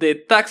 but the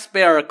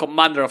taxpayer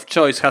commander of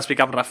choice has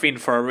become Raffine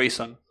for a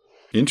reason.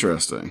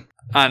 Interesting.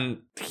 And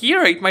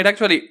here it might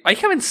actually... I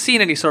haven't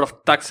seen any sort of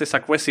taxes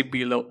aggressive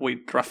build with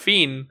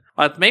Raffine.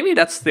 But maybe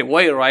that's the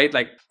way, right?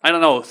 Like, I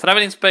don't know,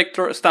 Travel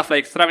Inspector, stuff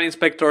like Travel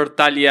Inspector,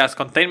 Talia's,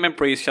 Containment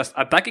Priest, just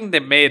attacking the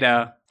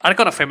meta.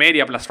 Archon of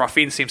Emeria plus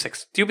Rafine seems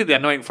stupidly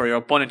annoying for your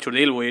opponent to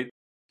deal with.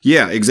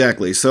 Yeah,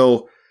 exactly.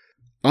 So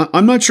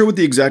I'm not sure what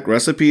the exact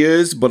recipe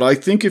is, but I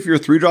think if your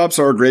 3-drops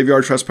are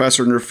Graveyard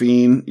Trespasser and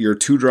Rafine, your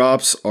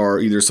 2-drops are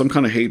either some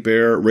kind of Hate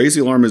Bear. Raise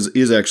the Alarm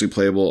is actually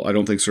playable. I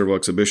don't think Servo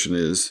Exhibition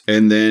is.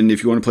 And then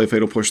if you want to play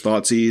Fatal Push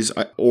Thoughtseize,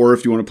 or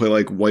if you want to play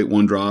like white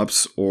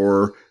 1-drops,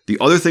 or the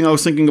other thing I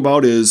was thinking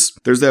about is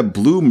there's that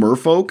blue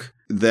Merfolk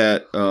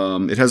that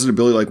it has an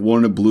ability like 1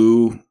 in a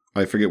blue.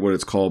 I forget what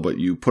it's called, but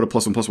you put a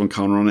 +1/+1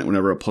 counter on it.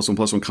 Whenever a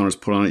 +1/+1 counter is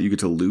put on it, you get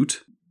to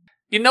loot.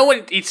 You know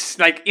when it's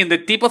like in the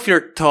tip of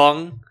your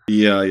tongue?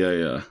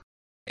 Yeah.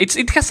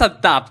 It has a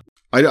tap.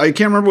 I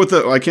can't remember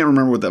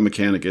what that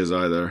mechanic is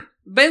either.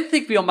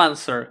 Benthic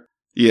Biomancer.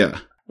 Yeah.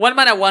 1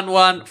 mana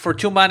 1/1 for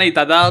 2 mana it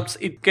adapts.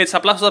 It gets a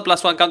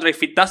 +1/+1 counter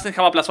if it doesn't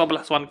have a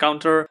 +1/+1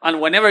 counter,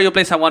 and whenever you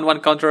place a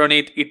 1/1 counter on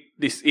it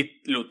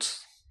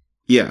loots.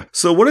 Yeah.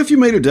 So what if you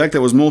made a deck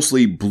that was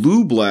mostly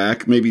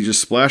blue-black, maybe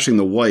just splashing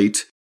the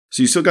white?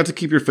 So you still got to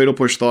keep your Fatal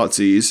Push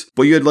Thoughtseize,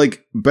 but you had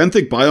like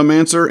Benthic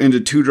Biomancer into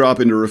 2-drop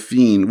into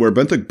Rafine, where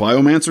Benthic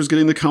Biomancer is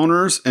getting the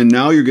counters, and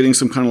now you're getting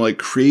some kind of like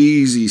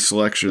crazy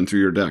selection through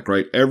your deck,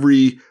 right?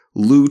 Every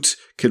loot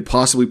could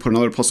possibly put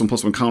another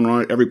 +1/+1 counter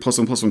on it. Every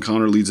 +1/+1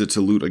 counter leads it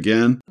to loot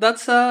again.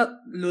 That's a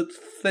loot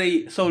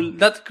 3. So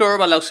that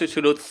curve allows you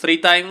to loot 3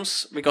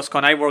 times, because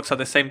Connive works at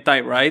the same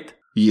time, right?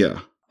 Yeah.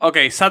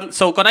 Okay,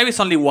 so Connive is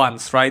only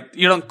once, right?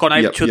 You don't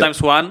Connive 2 times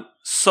 1.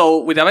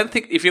 So with a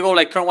Benthic, if you go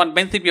like turn 1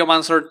 Benthic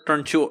Biomancer,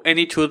 turn 2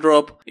 any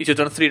 2-drop, if you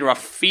turn 3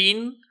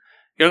 Rafine,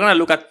 you're gonna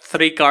look at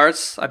 3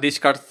 cards, and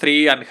discard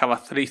 3 and have a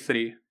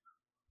 3/3.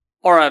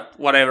 Or at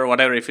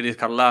whatever if it is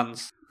card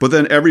lands. But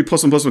then every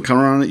 +1/+1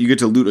 counter on it, you get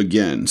to loot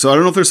again. So I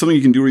don't know if there's something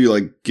you can do where you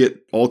like get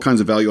all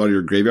kinds of value out of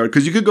your graveyard.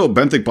 Because you could go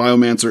Benthic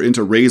Biomancer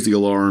into Raise the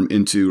Alarm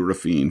into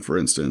Rafine, for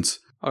instance.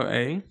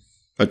 Okay.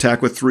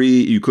 Attack with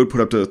 3, you could put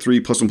up to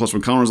 3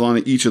 +1/+1 counters on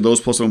it. Each of those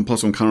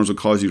 +1/+1 counters will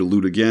cause you to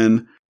loot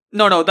again.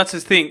 No, that's the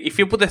thing. If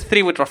you put the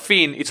 3 with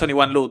Rafine, it's only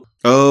 1 loot.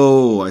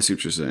 Oh, I see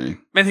what you're saying.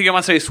 Benthic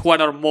Biomancer is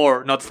 1 or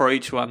more, not for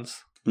each ones.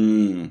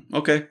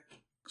 Okay.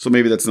 So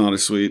maybe that's not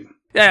as sweet.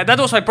 Yeah, that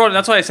was my problem.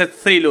 That's why I said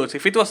 3 loots.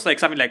 If it was like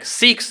something like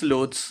 6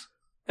 loots...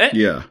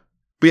 Yeah.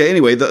 But yeah,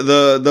 anyway,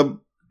 the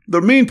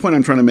main point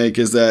I'm trying to make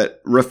is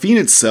that Rafine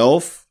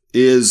itself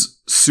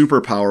is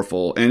super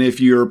powerful. And if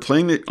you're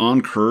playing it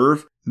on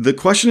curve, the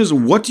question is,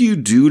 what do you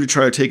do to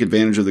try to take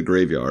advantage of the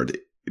graveyard?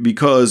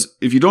 Because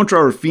if you don't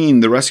draw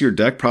Rafine, the rest of your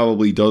deck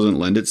probably doesn't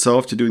lend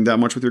itself to doing that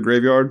much with your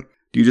graveyard.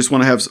 Do you just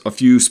want to have a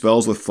few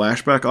spells with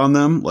flashback on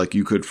them? Like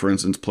you could, for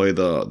instance, play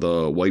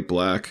the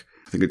white-black.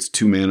 I think it's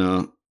 2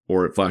 mana,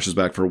 or it flashes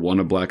back for 1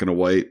 of black and a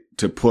white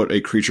to put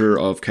a creature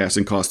of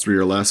casting cost 3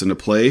 or less into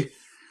play.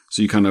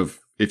 So you kind of,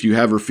 if you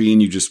have Rafine,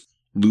 you just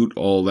loot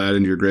all that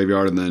into your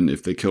graveyard, and then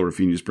if they kill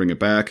Rafine, you just bring it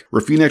back.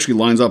 Rafine actually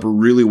lines up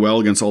really well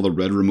against all the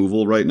red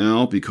removal right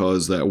now,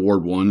 because that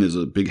Ward 1 is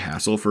a big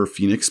hassle for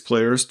Phoenix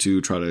players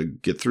to try to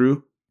get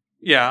through.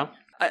 Yeah.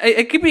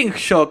 I keep being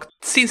shocked.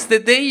 Since the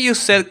day you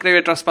said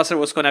Graveyard Trespasser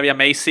was going to be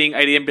amazing,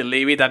 I didn't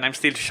believe it, and I'm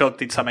still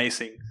shocked it's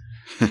amazing.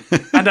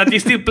 And that you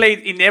still played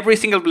in every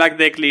single black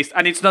deck list,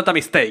 and it's not a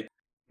mistake.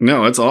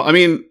 No, it's all. I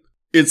mean,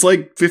 it's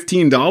like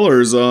 $15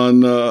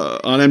 on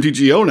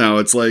MTGO now.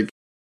 It's like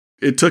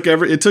it took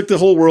the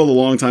whole world a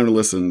long time to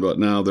listen, but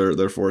now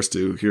they're forced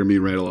to hear me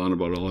rattle on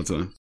about it all the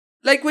time.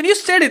 Like, when you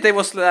said it, I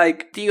was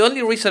like, the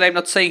only reason I'm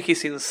not saying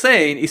he's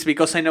insane is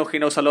because I know he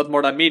knows a lot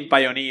more than me in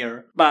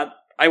Pioneer. But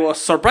I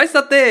was surprised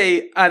that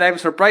day, and I'm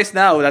surprised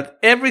now that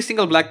every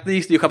single black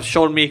list you have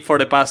shown me for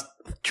the past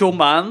 2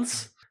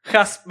 months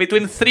has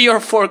between 3 or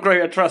 4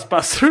 Graveyard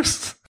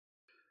Trespassers.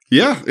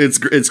 Yeah,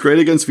 it's great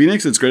against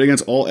Phoenix, it's great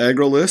against all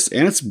aggro lists,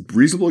 and it's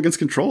reasonable against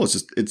control.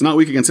 It's not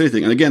weak against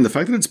anything. And again, the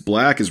fact that it's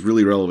black is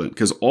really relevant,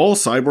 because all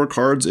sideboard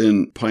cards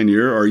in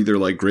Pioneer are either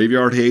like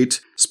Graveyard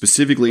Hate,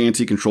 specifically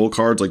anti-control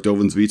cards like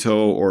Dovin's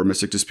Veto or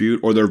Mystic Dispute,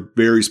 or they're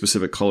very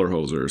specific color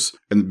hosers.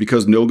 And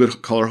because no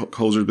good color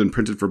hoser has been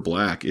printed for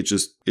black,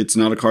 it's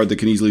not a card that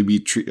can easily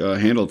be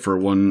handled for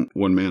one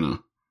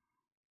mana.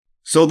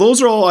 So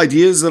those are all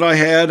ideas that I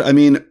had. I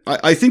mean,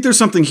 I think there's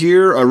something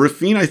here.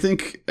 Rafine, I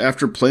think,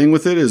 after playing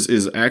with it,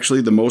 is actually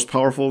the most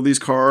powerful of these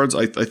cards.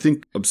 I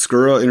think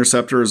Obscura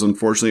Interceptor is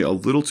unfortunately a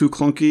little too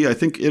clunky. I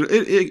think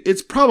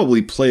it's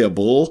probably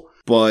playable.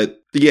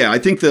 But yeah, I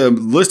think the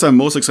list I'm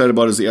most excited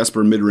about is the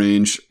Esper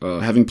midrange.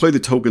 Having played the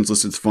tokens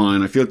list, it's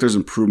fine. I feel like there's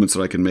improvements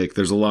that I can make.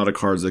 There's a lot of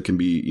cards that can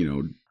be,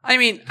 I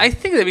mean, I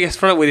think the biggest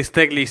problem with this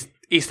deck list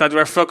is that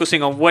we're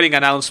focusing on Wedding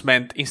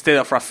Announcement instead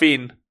of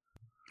Rafine.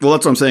 Well,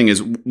 that's what I'm saying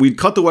is we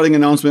cut the Wedding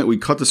Announcement, we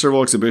cut the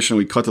Servo Exhibition,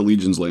 we cut the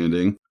Legion's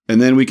Landing,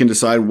 and then we can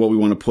decide what we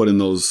want to put in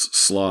those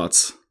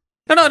slots.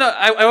 No,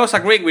 I was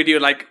agreeing with you.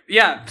 Like,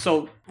 yeah,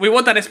 so we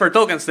want an Esper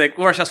Tokens deck,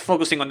 we're just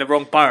focusing on the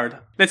wrong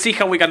part. Let's see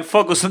how we can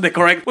focus on the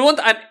correct...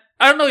 I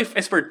don't know if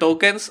Esper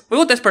Tokens... We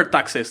want Esper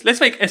Taxes. Let's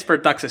make Esper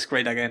Taxes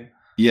great again.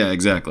 Yeah,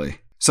 exactly.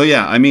 So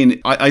yeah, I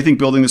mean, I think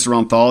building this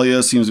around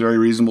Thalia seems very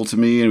reasonable to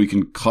me, and we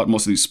can cut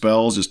most of these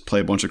spells, just play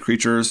a bunch of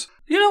creatures.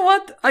 You know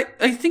what?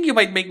 I think you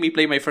might make me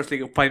play my first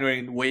League of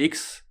Pioneering in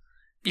weeks.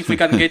 If we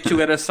can get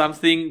together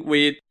something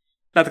with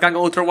that can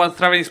go turn 1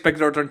 Traveling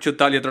Spectre, turn 2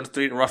 Thalia, turn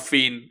 3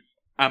 Raffine,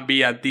 and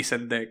be a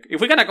decent deck. If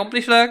we can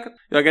accomplish that,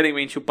 you're getting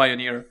me into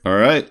Pioneer.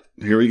 Alright,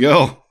 here we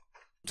go.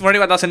 For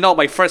anyone that doesn't know,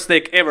 my first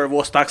deck ever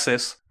was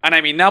Taxes. And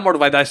I'm enamored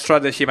by that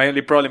strategy. My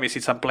only problem is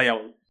it's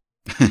unplayable.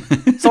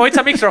 So it's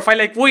a mixture of I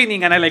like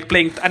winning and I like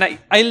playing, and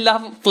I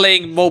love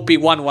playing mopey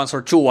 1/1s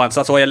or 2/1s.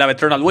 That's why I love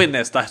Eternal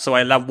Witness. That's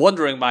why I love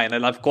Wandering Mind. I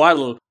love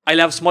Coatl. I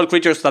love small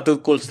creatures that do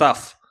cool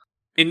stuff.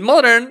 In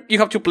Modern, you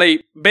have to play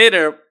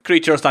better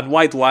creatures than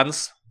white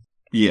ones.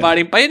 Yeah. But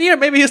in Pioneer,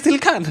 maybe you still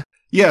can.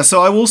 Yeah,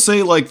 so I will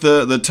say, like,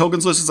 the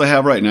tokens lists I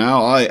have right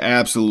now, I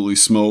absolutely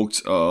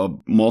smoked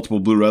multiple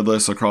blue-red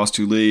lists across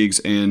 2 leagues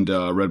and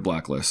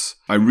red-black lists.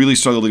 I really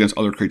struggled against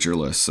other creature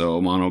lists,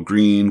 so mono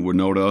green,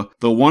 Winota.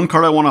 The one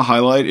card I want to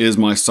highlight is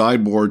my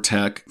sideboard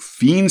tech,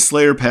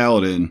 Fiendslayer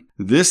Paladin.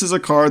 This is a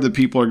card that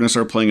people are going to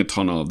start playing a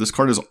ton of. This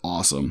card is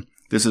awesome.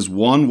 This is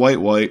 1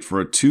 white for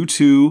a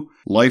 2/2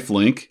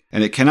 lifelink,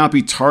 and it cannot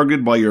be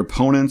targeted by your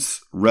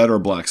opponent's red or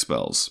black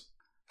spells.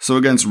 So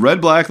against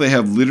red-black, they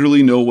have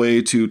literally no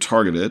way to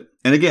target it.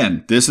 And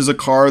again, this is a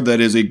card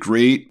that is a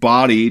great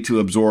body to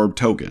absorb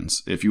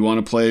tokens. If you want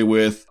to play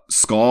with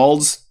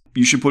Scalds,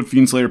 you should put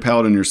Fiendslayer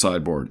Paladin in your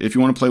sideboard. If you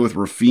want to play with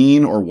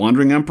Raffine or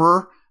Wandering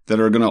Emperor that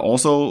are going to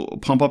also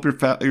pump up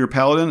your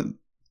Paladin,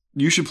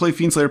 you should play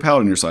Fiendslayer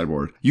Paladin in your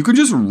sideboard. You can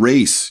just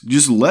race. You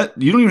don't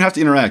even have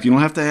to interact. You don't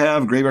have to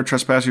have Graveyard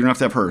Trespasser. You don't have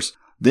to have Hearse.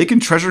 They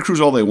can treasure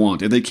cruise all they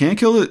want. If they can't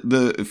kill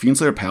the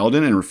Fiendslayer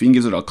Paladin and Raffine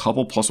gives it a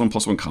couple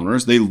 +1/+1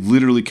 counters, they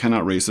literally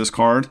cannot race this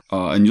card,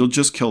 and you'll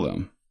just kill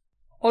them.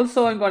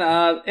 Also, I'm gonna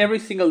add every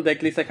single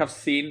deck list I have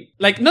seen,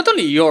 like not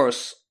only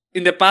yours,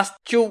 in the past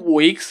 2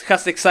 weeks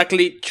has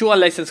exactly 2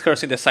 Unlicensed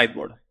Hearse in the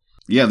sideboard.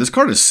 Yeah, this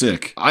card is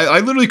sick. I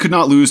literally could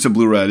not lose to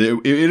blue-red.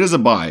 It is a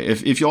buy.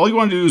 If all you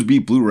want to do is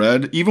beat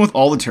blue-red, even with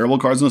all the terrible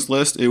cards on this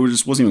list, it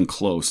just wasn't even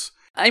close.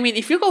 I mean,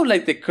 if you go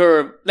like the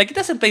curve, like it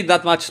doesn't play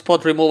that much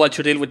spot removal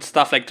to deal with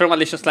stuff like Turn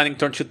Malicious Landing,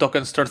 turn 2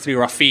 tokens, turn 3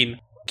 Raffine.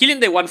 Killing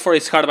the 1/4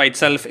 is hard by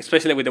itself,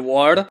 especially with the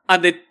ward,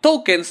 and the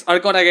tokens are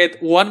gonna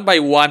get 1 by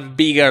 1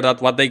 bigger than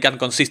what they can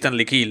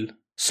consistently kill.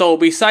 So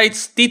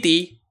besides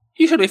TT,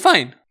 you should be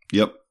fine.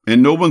 Yep.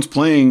 And no one's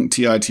playing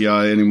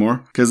TI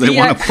anymore, because they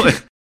want to play...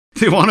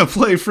 They want to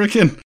play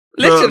freaking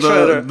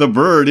the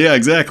bird. Yeah,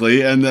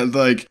 exactly. And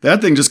that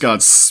thing just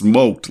got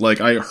smoked. Like,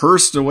 I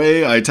Hearsed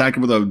away. I attacked it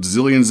with a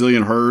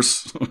zillion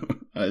Hearse.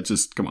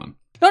 Come on.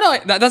 No,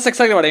 that's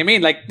exactly what I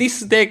mean. Like,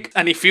 this deck,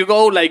 and if you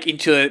go, like,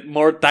 into a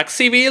more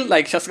taxi build,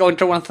 like, just go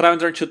into 1 Thrawn,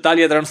 turn 2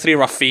 Thalia, turn 3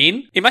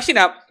 Raffine. Imagine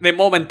the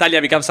moment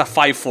Thalia becomes a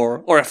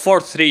 5/4 or a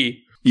 4/3.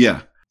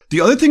 Yeah. The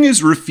other thing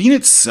is, Raffine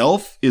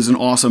itself is an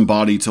awesome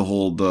body to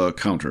hold the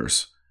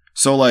counters.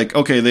 So, like,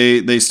 okay,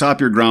 they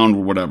stop your ground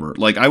or whatever.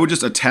 Like, I would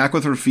just attack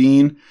with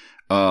Raffine,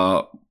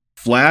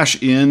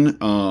 flash in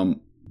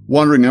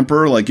Wandering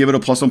Emperor, like, give it a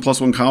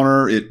 +1/+1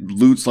 counter. It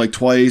loots, like,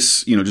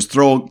 twice. Just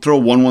throw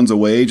 1/1s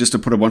away just to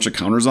put a bunch of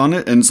counters on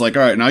it. And it's like,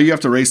 all right, now you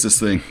have to race this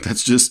thing.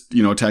 That's just,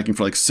 attacking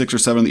for, like, 6 or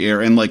 7 in the air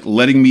and, like,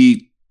 letting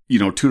me,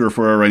 tutor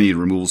for whatever I need,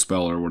 removal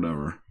spell or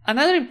whatever.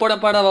 Another important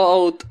part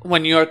about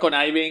when you are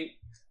conniving,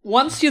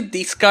 once you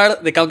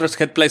discard, the counters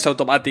get placed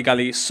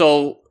automatically.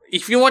 So,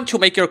 if you want to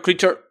make your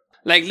creature...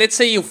 Like, let's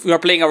say if you are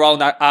playing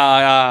around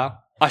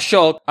a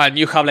shock and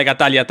you have like a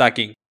Thalia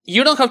attacking.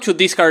 You don't have to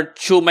discard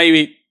 2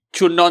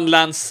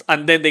 non-lands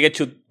and then they get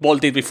to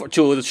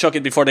shock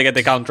it before they get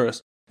the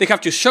counters. They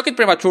have to shock it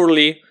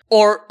prematurely,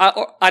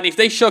 and if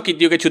they shock it,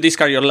 you get to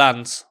discard your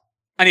lands.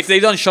 And if they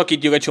don't shock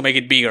it, you get to make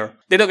it bigger.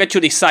 They don't get to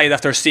decide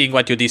after seeing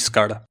what you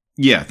discard.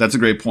 Yeah, that's a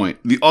great point.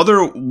 The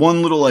other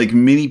one little like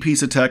mini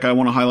piece of tech I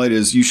want to highlight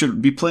is you should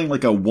be playing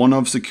like a 1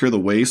 of Secure the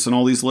Waste on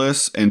all these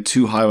lists and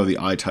 2 Hive of the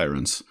Eye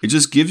Tyrants. It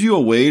just gives you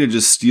a way to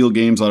just steal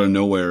games out of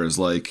nowhere. Is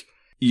like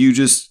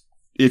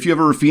if you have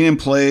a Raffine in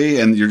play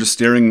and you're just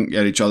staring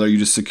at each other, you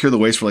just Secure the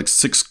Waste for like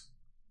 6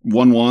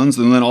 1/1s,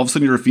 and then all of a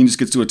sudden your Raffine just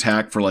gets to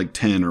attack for like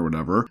 10 or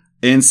whatever.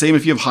 And same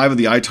if you have Hive of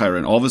the Eye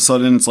Tyrant, all of a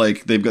sudden it's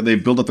like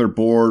they've built up their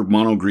board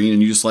mono green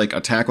and you just like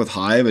attack with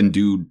Hive and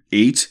do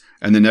 8.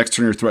 And the next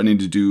turn you're threatening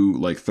to do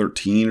like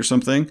 13 or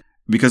something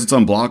because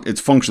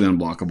it's functionally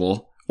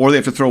unblockable, or they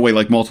have to throw away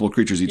like multiple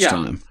creatures each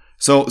time.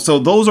 So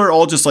those are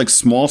all just like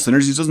small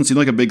synergies. It doesn't seem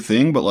like a big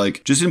thing, but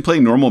like just in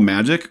playing normal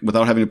Magic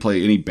without having to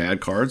play any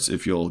bad cards,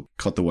 if you'll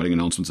cut the wedding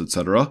announcements,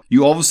 etc.,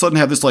 you all of a sudden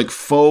have this like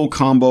faux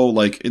combo.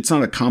 Like it's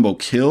not a combo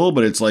kill,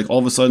 but it's like all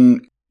of a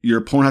sudden your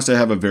opponent has to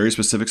have a very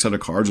specific set of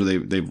cards or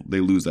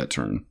they lose that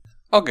turn.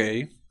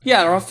 Okay.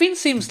 Yeah, Raffine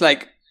seems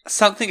like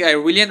something I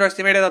really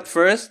underestimated at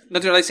first,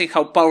 not realizing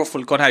how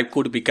powerful Conhive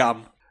could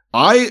become.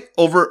 I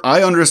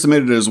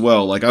underestimated it as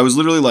well. Like, I was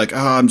literally like,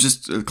 I'm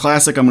just a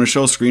classic. I'm going to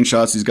show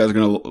screenshots. These guys are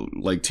going to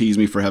like tease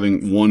me for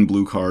having one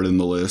blue card in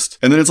the list.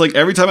 And then it's like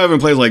every time I haven't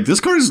played, like, this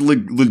card is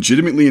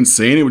legitimately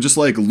insane. It would just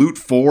like loot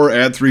 4,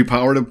 add 3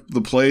 power to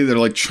the play. They're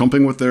like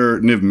chumping with their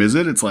Niv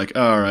Mizzet. It's like,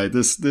 all right,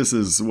 this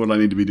is what I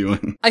need to be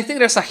doing. I think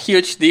there's a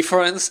huge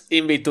difference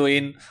in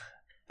between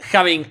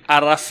having a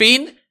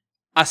Rafin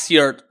as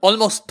your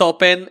almost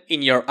top end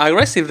in your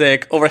aggressive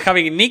deck over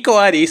having Nico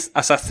Aris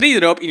as a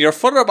 3-drop in your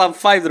 4-drop and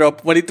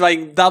 5-drop when it's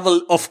buying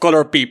double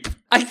off-color Pip.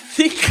 I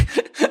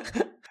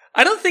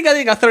don't think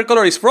adding a third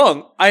color is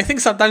wrong. I think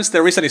sometimes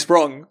the reason is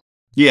wrong.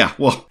 Yeah,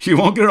 well, you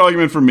won't get an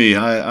argument from me.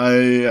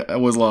 I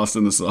was lost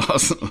in the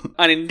sauce.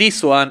 And in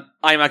this one,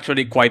 I'm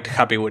actually quite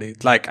happy with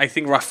it. Like, I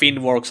think Rafin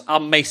works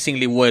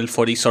amazingly well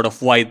for these sort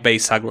of white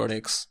base aggro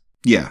decks.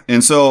 Yeah,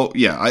 and so,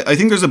 yeah, I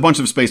think there's a bunch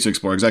of space to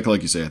explore, exactly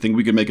like you say. I think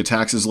we can make a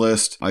taxes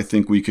list. I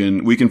think we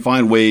can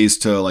find ways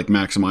to, like,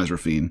 maximize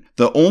Rafin.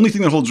 The only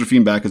thing that holds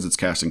Rafin back is its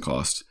casting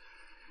cost.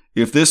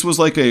 If this was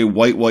like a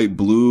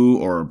white-blue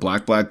or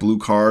black-blue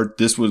card,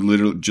 this would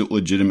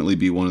legitimately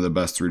be one of the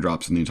best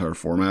 3-drops in the entire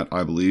format,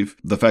 I believe.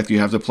 The fact that you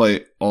have to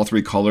play all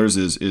 3 colors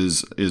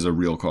is a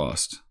real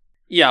cost.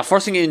 Yeah,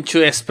 forcing it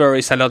into Esper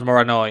is a lot more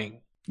annoying.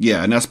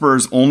 Yeah, and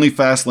Esper's only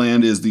fast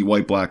land is the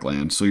white-black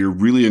land, so you're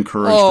really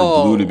encouraged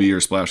for blue to be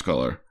your splash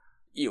color.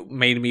 You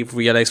made me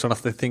realize one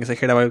of the things I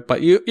care about,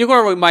 but you're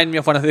gonna remind me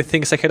of one of the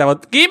things I care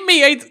about. Give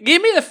me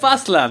the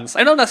fast lands.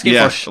 I'm not asking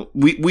for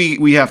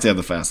we have to have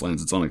the fast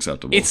lands. It's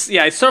unacceptable. It's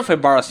sort of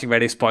embarrassing by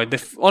this point.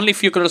 The only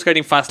few colors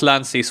getting fast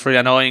lands is really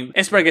annoying.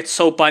 Esper gets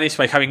so punished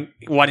by having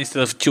 1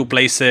 instead of 2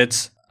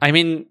 playsets. I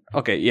mean,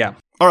 okay, yeah.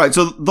 Alright,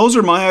 so those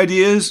are my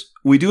ideas.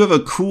 We do have a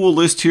cool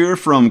list here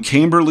from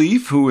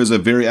Camberleaf, who is a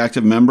very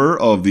active member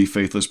of the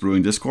Faithless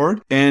Brewing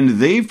Discord, and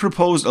they've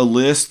proposed a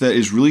list that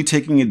is really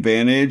taking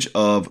advantage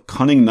of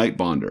Cunning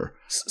Nightbonder.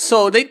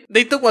 So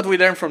they took what we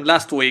learned from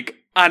last week,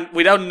 and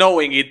without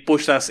knowing it,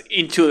 pushed us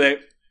into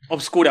the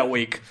Obscura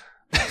week.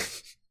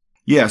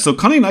 Yeah, so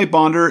Cunning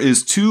Nightbonder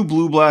is 2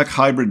 blue-black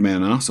hybrid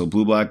mana, so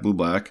blue-black,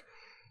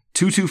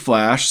 2/2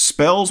 flash,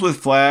 spells with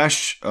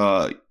flash,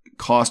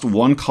 cost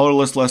 1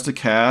 colorless less to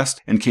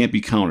cast and can't be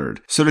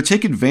countered. So to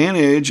take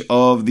advantage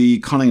of the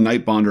Cunning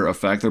Nightbonder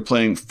effect, they're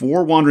playing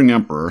 4 Wandering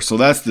Emperor. So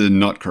that's the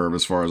nut curve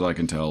as far as I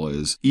can tell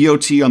is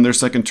EOT on their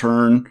second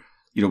turn,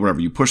 whatever,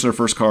 you push their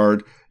first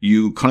card,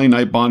 you Cunning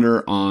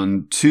Nightbonder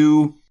on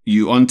 2,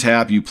 you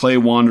untap, you play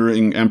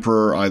Wandering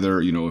Emperor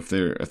either,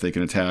 if they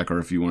can attack or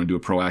if you want to do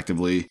it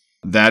proactively.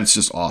 That's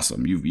just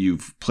awesome.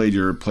 You've played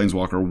your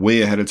Planeswalker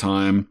way ahead of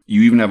time.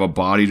 You even have a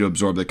body to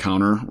absorb the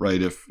counter,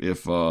 right?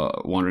 If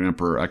Wandering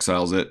Emperor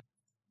exiles it.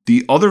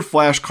 The other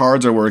flash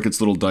cards are where it gets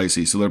a little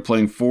dicey. So they're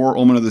playing 4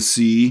 Omen of the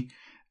Sea.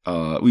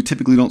 We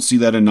typically don't see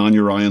that in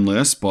non-Urian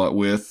lists, but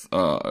with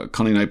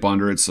Cunning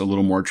Nightbonder, it's a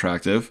little more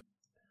attractive.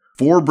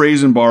 4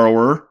 Brazen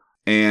Borrower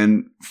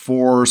and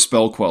 4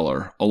 Spell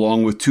Queller,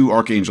 along with 2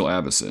 Archangel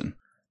Abyssin.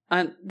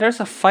 And there's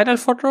a final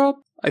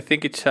 4-drop? I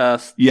think it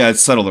just... Yeah, it's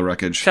Settle the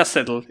Wreckage. Just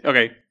Settle,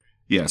 okay.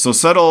 Yeah, so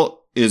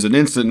Settle is an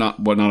instant,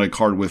 but not a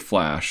card with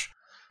flash.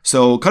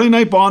 So Cunning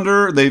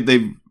Nightbonder,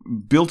 they've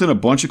built in a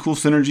bunch of cool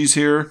synergies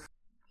here.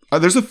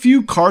 There's a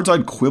few cards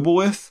I'd quibble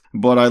with,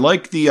 but I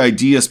like the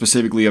idea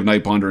specifically of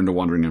Nightbonder into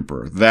Wandering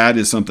Emperor. That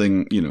is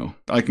something,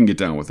 I can get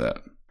down with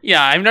that.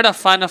 Yeah, I'm not a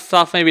fan of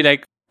stuff maybe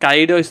like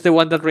Kaido is the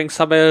one that rings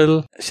a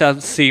bell.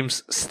 Just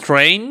seems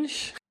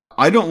strange.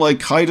 I don't like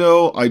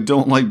Kaido, I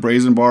don't like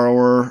Brazen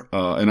Borrower,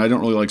 and I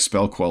don't really like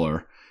Spell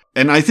Queller.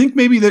 And I think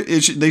maybe that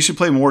they should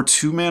play more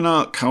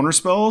 2-mana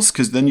counterspells,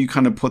 because then you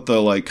kind of put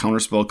the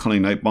counterspell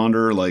Cunning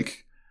Nightbonder,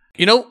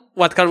 You know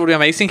what card would be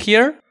amazing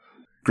here?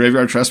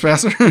 Graveyard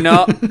Trespasser?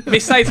 No,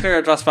 besides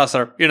Graveyard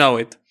Trespasser, you know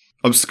it.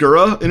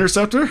 Obscura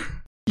Interceptor?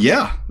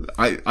 Yeah,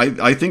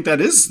 I think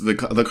that is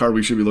the card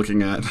we should be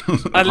looking at.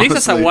 At least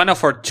as a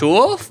 1-of or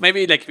 2-of,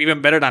 maybe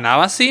even better than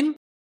Avacyn.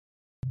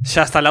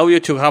 Just allow you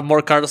to have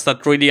more cards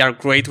that really are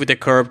great with the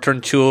curve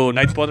turn 2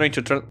 Nightbonder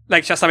into turn...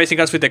 just amazing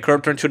cards with the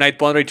curve turn 2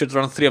 Nightbonder into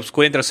turn 3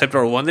 Obscura Interceptor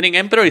or Wandering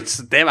Emperor, it's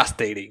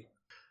devastating.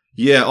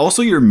 Yeah,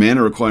 also your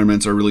mana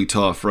requirements are really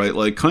tough, right?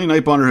 Cunning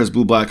Nightbonder has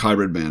blue-black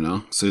hybrid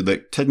mana, so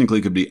that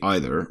technically could be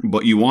either,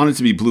 but you want it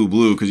to be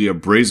blue-blue because you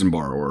have Brazen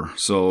Borrower,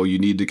 so you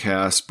need to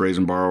cast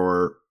Brazen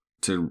Borrower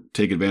to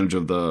take advantage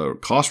of the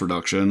cost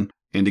reduction,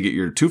 and to get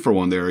your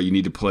 2-for-1 there, you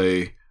need to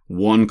play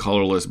 1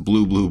 colorless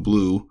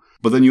blue.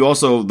 But then you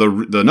also,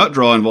 the nut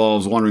draw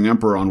involves Wandering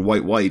Emperor on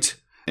white,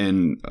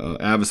 and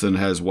Avacyn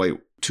has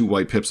 2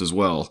 white pips as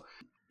well.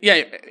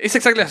 Yeah, it's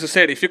exactly as you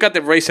said. If you got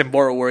the Brazen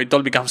Borrower, it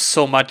all becomes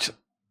so much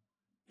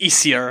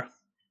easier.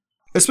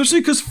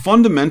 Especially because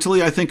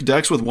fundamentally, I think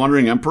decks with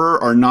Wandering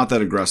Emperor are not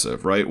that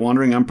aggressive, right?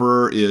 Wandering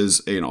Emperor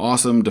is an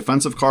awesome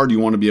defensive card. You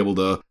want to be able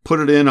to put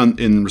it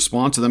in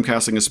response to them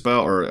casting a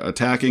spell or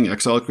attacking,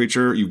 exile a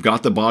creature. You've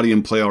got the body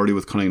in play already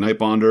with Cunning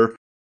Nightbonder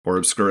or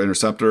Obscura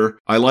Interceptor.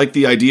 I like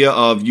the idea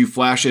of you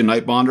flash in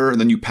Nightbonder and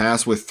then you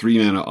pass with 3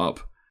 mana up.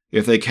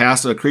 If they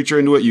cast a creature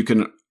into it, you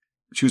can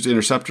choose to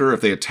Interceptor.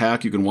 If they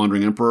attack, you can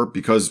Wandering Emperor.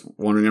 Because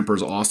Wandering Emperor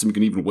is awesome, you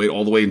can even wait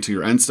all the way into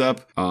your end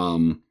step.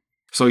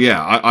 So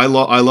yeah, I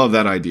love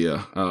that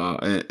idea.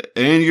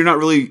 And you're not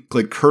really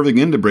like curving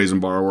into Brazen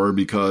Borrower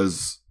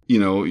because,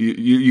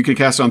 you can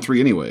cast on 3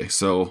 anyway,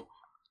 so.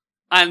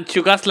 And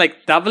to cast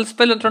like double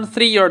spell on turn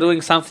 3, you're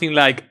doing something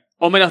like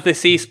Omen of the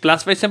Seas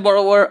plus Brazen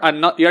Borrower,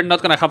 and you're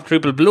not gonna have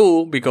triple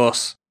blue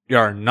because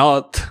you're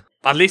not.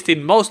 At least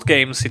in most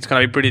games, it's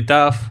gonna be pretty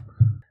tough.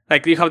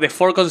 Like you have the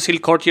 4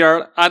 Concealed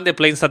Courtyard and the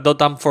planes that don't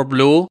tap for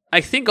blue.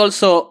 I think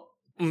also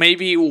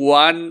maybe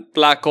 1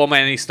 Black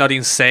Omen is not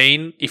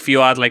insane if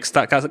you add like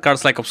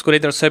cards like Obscure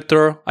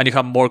Interceptor and you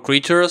have more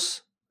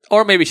creatures.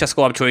 Or maybe just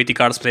go up to 80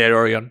 cards, play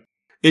Orion.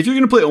 If you're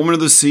going to play Omen of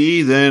the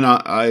Sea, then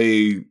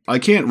I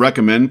can't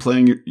recommend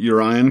playing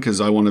Urion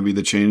because I want to be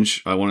the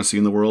change I want to see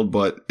in the world.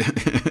 But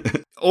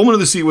Omen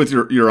of the Sea with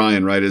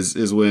Urion, right,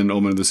 is when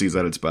Omen of the Sea is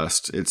at its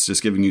best. It's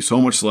just giving you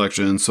so much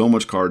selection, so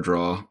much card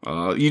draw.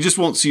 You just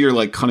won't see your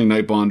like Cunning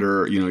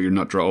Nightbonder. Your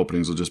nut draw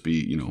openings will just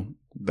be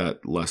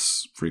that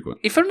less frequent.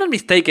 If I'm not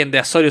mistaken, the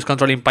Azorius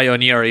controlling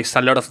Pioneer is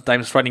a lot of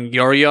times running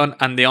Yorion,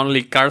 and the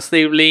only cards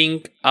they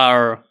link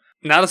are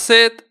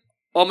Narset,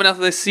 Omen of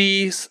the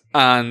Seas,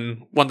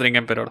 and Wandering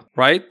Emperor,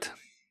 right?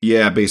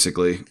 Yeah,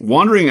 basically.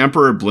 Wandering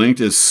Emperor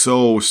blinked is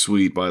so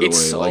sweet, by the way.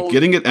 So, like,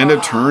 getting it end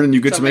of turn and you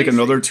get to make amazing.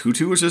 another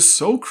 2/2 is just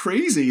so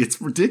crazy. It's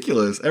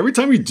ridiculous. Every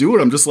time you do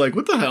it, I'm just like,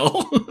 what the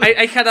hell?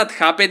 I had that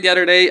happen the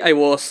other day. I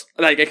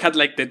had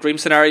like the dream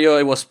scenario.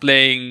 I was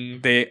playing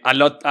it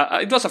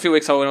was a few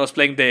weeks ago when I was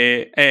playing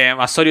the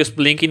Azorius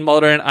Blink in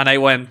Modern, and I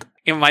went,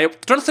 in my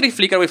turn 3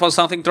 flicker, we found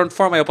something. Turn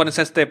 4, my opponent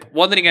sends step,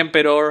 Wandering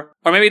Emperor,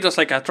 or maybe it was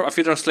like a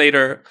few turns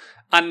later.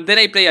 And then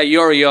I play a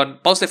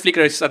Yorion, bounce the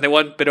flickers and the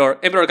Emperor.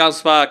 Emperor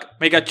comes back,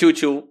 make a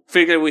 2/2,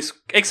 flicker with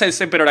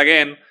exiles Emperor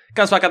again,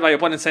 comes back at my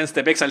opponent sends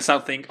step, exile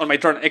something. On my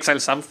turn, exile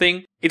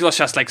something. It was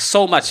just like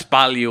so much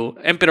value.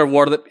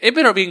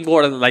 Emperor being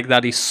warded like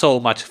that is so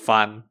much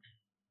fun.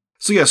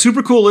 So yeah,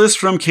 super cool list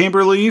from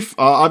Camberleaf.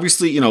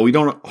 Obviously, we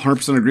don't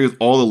 100% agree with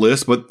all the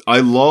lists, but I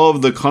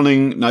love the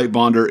Cunning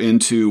Nightbonder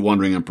into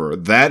Wandering Emperor.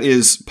 That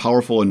is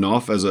powerful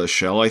enough as a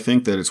shell, I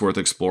think, that it's worth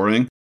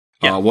exploring.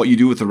 Yeah. What you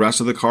do with the rest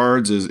of the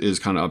cards is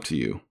kind of up to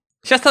you.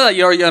 Just add a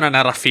Yorion and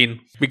a Rafin,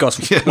 because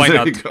why there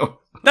not? You go.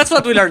 That's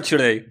what we learned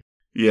today.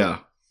 Yeah.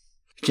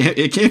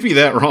 It can't be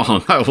that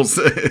wrong, I will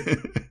say.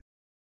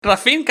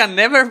 Rafin can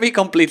never be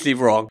completely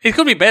wrong. It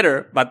could be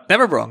better, but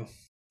never wrong.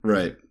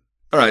 Right.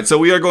 All right, so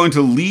we are going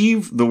to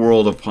leave the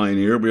world of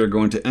Pioneer. We are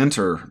going to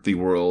enter the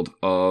world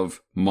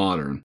of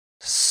Modern.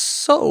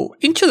 So,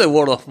 into the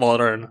world of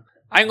Modern,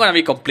 I'm going to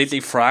be completely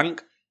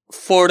frank.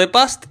 For the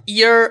past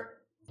year,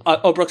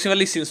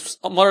 approximately since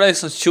Modern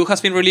Edition 2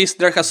 has been released,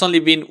 there has only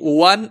been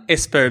one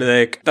Esper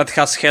deck that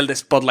has held the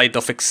spotlight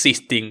of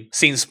existing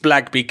since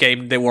Black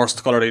became the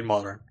worst color in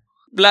Modern.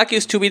 Black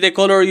used to be the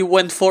color you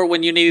went for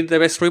when you needed the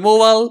best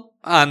removal,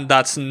 and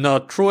that's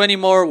not true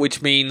anymore,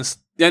 which means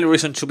the only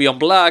reason to be on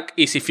Black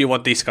is if you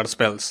want discard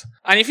spells.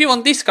 And if you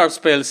want discard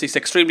spells, it's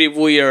extremely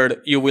weird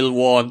you will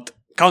want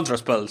counter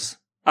spells.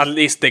 At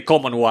least the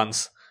common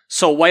ones.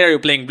 So why are you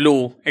playing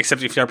blue,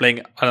 except if you're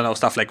playing,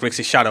 stuff like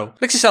Grixis Shadow?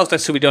 Grixis Shadow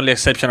tends to be the only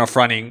exception of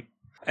running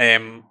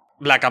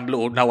black and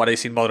blue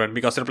nowadays in Modern,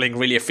 because they're playing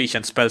really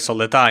efficient spells all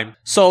the time.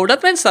 So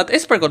that means that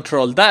Esper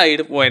Control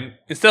died when,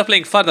 instead of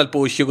playing Fatal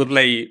Push, you could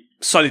play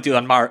Solitude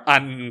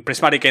and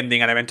Prismatic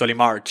Ending and eventually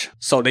March.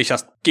 So they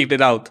just kicked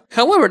it out.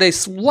 However,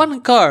 there's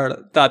one card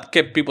that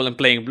kept people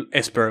playing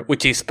Esper,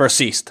 which is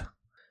Persist.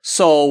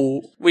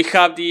 So we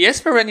have the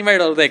Esper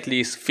Reanimator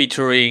decklist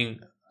featuring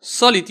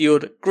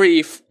Solitude,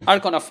 Grief,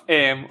 Archon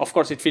of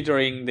course it's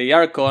featuring the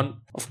Archon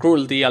of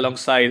Cruelty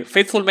alongside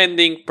Faithful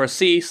Mending,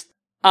 Persist,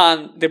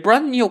 and the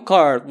brand new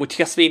card, which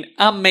has been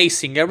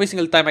amazing every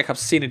single time I have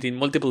seen it in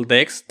multiple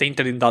decks,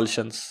 Tainted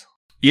Indulgence.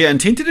 Yeah,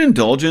 and Tainted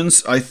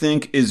Indulgence, I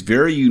think, is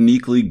very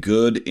uniquely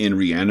good in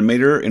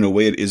Reanimator in a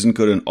way it isn't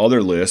good in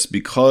other lists.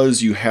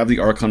 Because you have the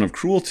Archon of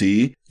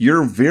Cruelty,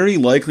 you're very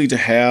likely to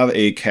have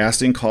a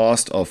casting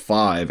cost of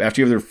 5.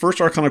 After you have the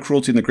first Archon of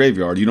Cruelty in the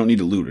graveyard, you don't need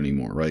to loot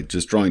anymore, right?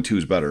 Just drawing 2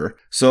 is better.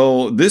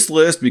 So this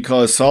list,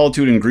 because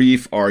Solitude and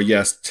Grief are,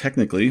 yes,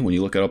 technically, when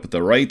you look it up at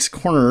the right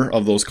corner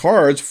of those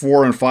cards,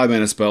 4 and 5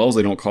 mana spells,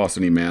 they don't cost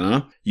any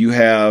mana. You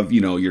have,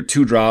 your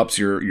 2 drops,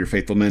 your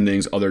Faithful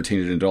Mendings, other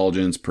Tainted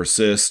Indulgence,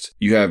 Persist.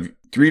 You have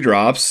 3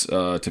 drops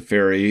to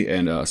Fairy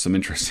and some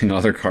interesting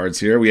other cards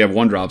here. We have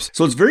 1 drops.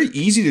 So it's very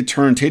easy to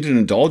turn Tainted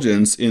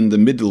Indulgence in the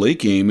mid to late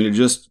game into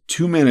just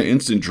 2 mana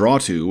instant draw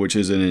 2, which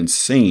is an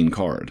insane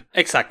card.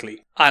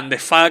 Exactly. And the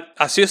fact,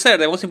 as you said,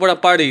 the most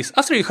important part is,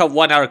 after you have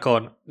 1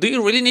 Archon, do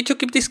you really need to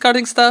keep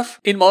discarding stuff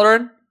in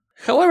Modern?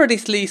 However,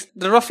 this list,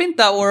 the Rafin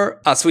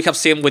Tower, as we have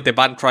seen with the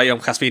Band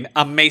Triumph, has been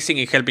amazing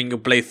in helping you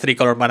play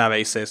 3-color mana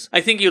bases. I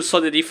think you saw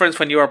the difference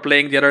when you were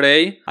playing the other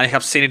day, and I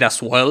have seen it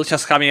as well.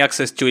 Just having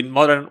access to, in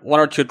Modern, 1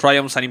 or 2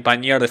 Triumphs and in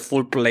Pioneer the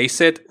full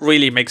playset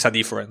really makes a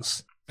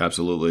difference.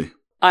 Absolutely.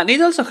 And it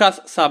also has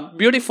some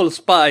beautiful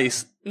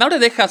spice. Now the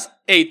deck has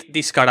 8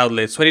 discard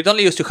outlets, when it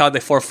only used to have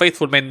the 4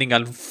 Faithful Mending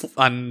and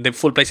the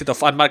full playset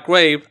of Unmarked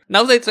Grave.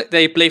 Now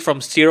they play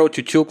from 0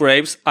 to 2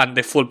 Graves and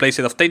the full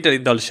playset of Tainted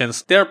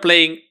Indulgence. They are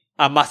playing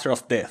a Master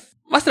of Death.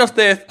 Master of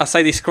Death, as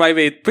I describe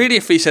it pretty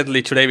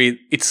efficiently to David,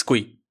 it's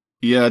squee.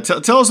 Yeah,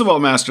 tell us about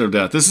Master of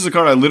Death. This is a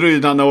card I literally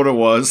did not know what it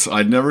was.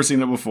 I'd never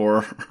seen it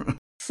before.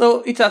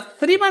 So it's a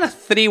 3-mana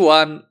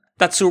 3/1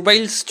 that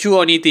surveils 2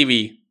 on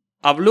ETB.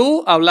 A blue,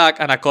 a black,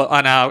 and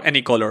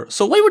any color.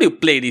 So why would you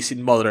play this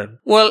in Modern?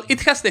 Well,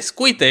 it has the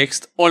squee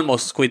text,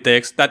 almost squee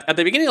text, that at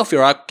the beginning of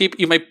your upkeep,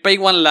 you may pay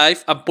 1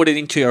 life and put it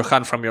into your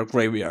hand from your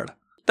graveyard.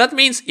 That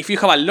means if you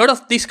have a lot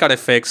of discard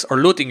effects or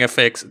looting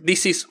effects,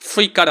 this is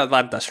free card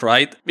advantage,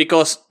 right?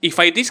 Because if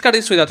I discard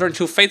this with a turn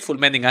 2 Faithful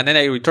Mending and then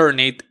I return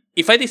it,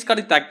 if I discard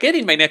it again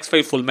in my next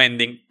Faithful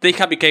Mending, they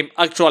have become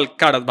actual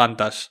card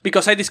advantage.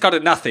 Because I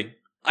discarded nothing.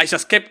 I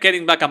just kept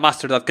getting back a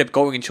master that kept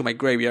going into my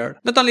graveyard.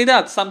 Not only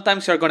that,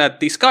 sometimes you're gonna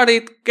discard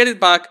it, get it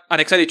back, and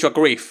exile it to a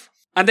Grief.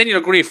 And then your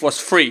Grief was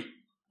free.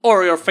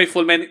 Or your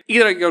Faithful Mending,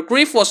 either your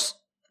Grief was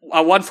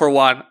a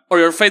 1-for-1, or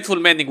your Faithful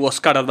Mending was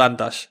card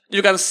advantage.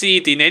 You can see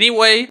it in any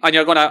way, and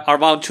you're gonna are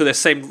bound to the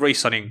same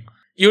reasoning.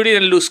 You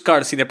didn't lose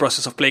cards in the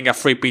process of playing a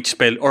free pitch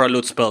spell or a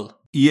loot spell.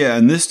 Yeah,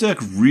 and this deck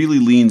really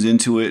leans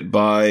into it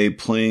by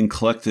playing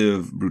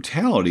Collective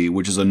Brutality,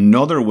 which is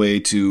another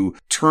way to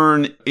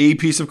turn a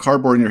piece of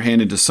cardboard in your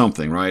hand into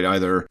something, right?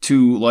 Either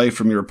 2 life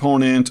from your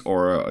opponent,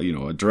 or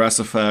a duress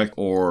effect,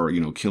 or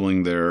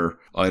killing their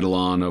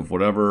Eidolon of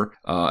whatever.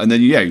 And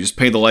then you just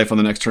pay the life on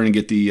the next turn and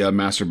get the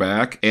master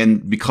back.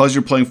 And because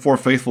you're playing 4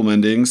 Faithful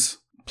Mendings,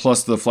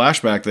 plus the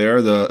flashback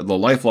there, the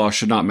life loss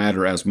should not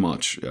matter as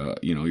much.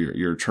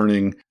 You're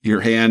turning your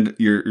hand,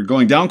 you're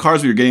going down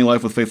cards, but you're getting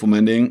life with Faithful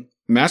Mending.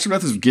 Master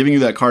of Death is giving you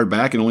that card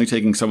back and only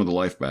taking some of the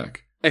life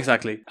back.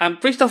 Exactly.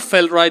 And Priest of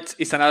Felright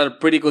is another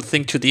pretty good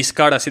thing to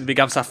discard as it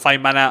becomes a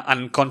 5-mana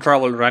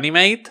uncontrollable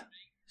Reanimate.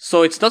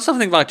 So it's not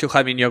something that you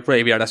have in your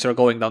graveyard as you're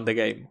going down the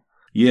game.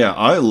 Yeah,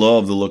 I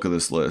love the look of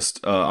this list.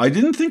 I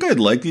didn't think I'd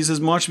like these as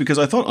much because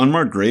I thought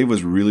Unmarked Grave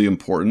was really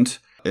important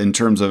in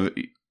terms of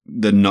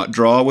the nut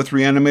draw with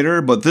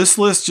Reanimator, but this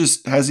list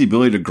just has the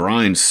ability to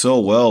grind so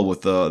well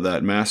with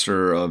that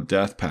Master of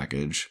Death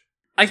package.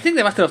 I think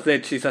the Master of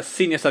Death is a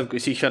genius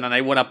acquisition, and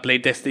I want to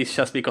playtest this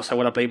just because I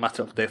want to play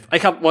Master of Death. I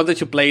have wanted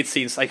to play it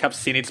since I have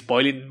seen it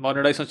spoil in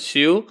Modern Horizons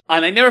 2,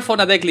 and I never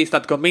found a decklist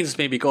that convinced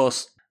me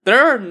because there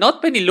are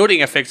not many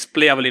looting effects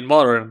playable in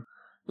Modern.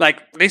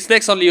 Like, these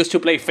decks only used to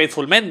play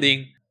Faithful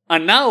Mending,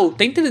 and now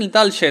Tainted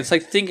Indulgence, I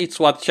think it's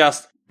what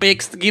just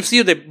gives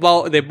you the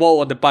bow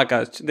on the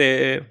package,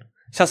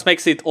 just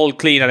makes it all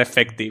clean and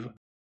effective.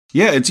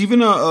 Yeah, it's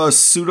even a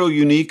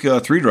pseudo-unique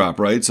 3-drop,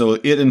 right? So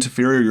it and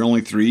Teferi, you're only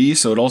 3,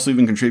 so it also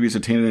even contributes to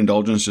Tainted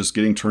Indulgence just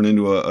getting turned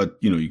into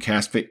you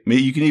cast...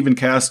 You can even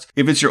cast...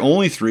 If it's your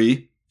only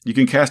 3, you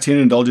can cast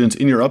Tainted Indulgence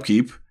in your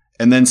upkeep,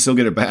 and then still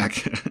get it back.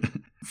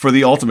 For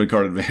the ultimate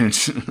card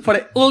advantage. For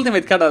the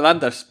ultimate card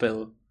advantage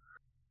spell.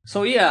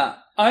 So yeah,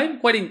 I'm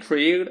quite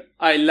intrigued.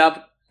 I love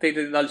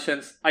Tainted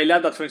Indulgence. I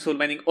love that Faithful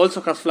Mending also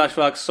has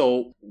flashbacks,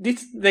 so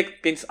this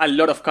deck gains a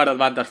lot of card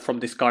advantage from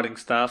discarding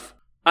stuff.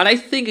 And I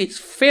think its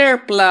fair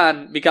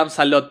plan becomes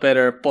a lot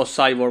better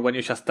post-Cyborg when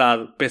you just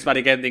add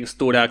Prismatic Endings,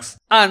 Turax,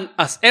 and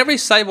as every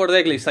Cyborg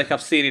decklist I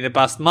have seen in the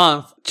past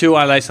month, 2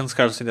 unlicensed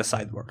cards in the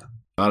sideboard.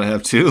 Gotta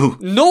have 2.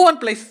 No one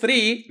plays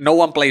 3, no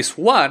one plays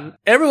 1,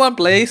 everyone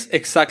plays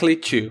exactly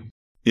 2.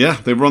 Yeah,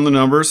 they've run the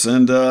numbers,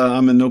 and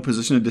I'm in no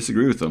position to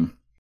disagree with them.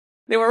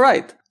 They were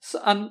right.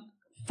 And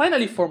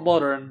finally for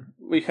Modern,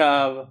 we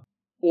have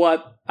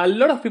what a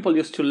lot of people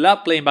used to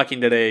love playing back in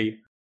the day.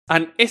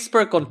 An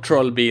Esper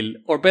Control build,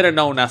 or better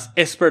known as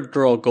Esper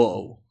Draw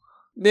Go.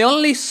 The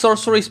only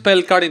sorcery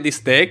spell card in this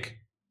deck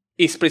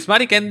is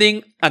Prismatic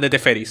Ending and the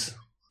Teferis.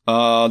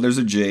 There's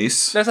a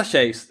Jace. There's a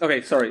Jace.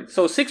 Okay, sorry.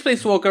 So 6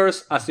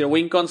 Planeswalkers as your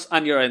win cons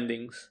and your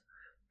endings.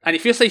 And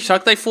if you say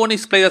Shark Typhoon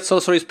is played at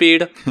sorcery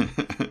speed,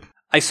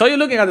 I saw you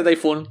looking at the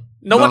Typhoon.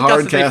 No one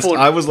cast the Typhoon.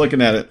 I was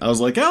looking at it. I was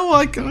like,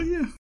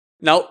 yeah.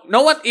 No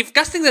one. If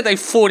casting the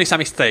Typhoon is a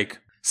mistake,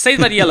 say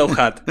that Yellow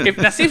Hat. If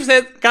Nassif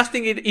said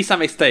casting it is a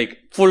mistake,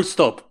 full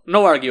stop.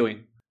 No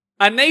arguing.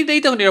 An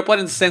 8/8 on your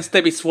opponent's end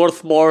step is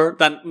worth more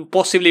than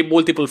possibly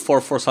multiple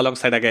 4/4s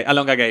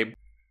along a game.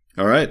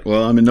 All right.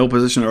 Well, I'm in no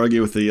position to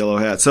argue with the Yellow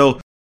Hat. So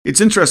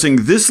it's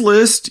interesting. This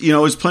list,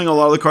 is playing a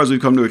lot of the cards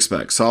we've come to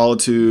expect.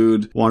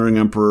 Solitude, Wandering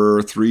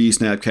Emperor, 3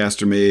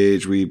 Snapcaster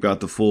Mage. We've got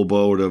the full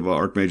boat of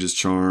Archmage's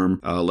Charm.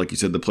 Like you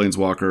said, the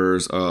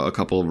Planeswalkers, a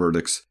couple of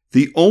Verdicts.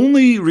 The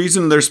only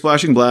reason they're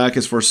splashing black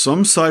is for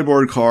some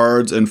sideboard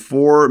cards and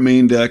 4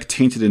 main deck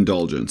Tainted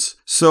Indulgence.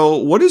 So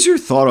what is your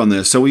thought on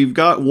this? So we've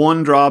got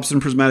 1-drops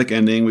in Prismatic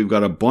Ending. We've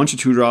got a bunch of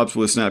 2-drops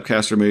with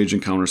Snapcaster Mage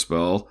and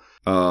Counterspell.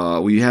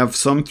 We have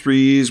some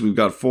 3s. We've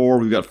got 4.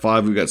 We've got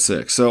 5. We've got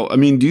 6. So,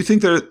 do you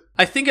think they're...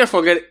 I think you're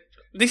forgetting...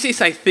 This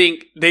is, I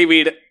think,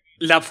 David,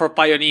 Lab for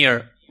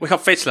Pioneer. We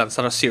have Fetchlands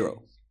that are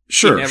 0.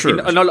 Sure.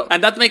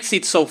 And that makes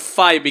it so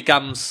 5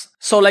 becomes...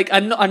 So like a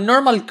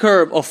normal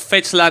curve of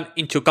Fetchland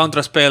into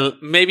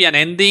Counterspell, maybe an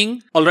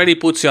ending, already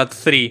puts you at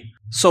 3.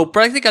 So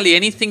practically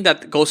anything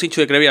that goes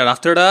into the graveyard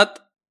after that,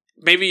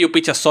 maybe you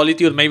pitch a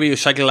Solitude, maybe you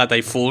cycle a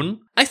Typhoon.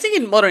 I think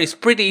in Modern it's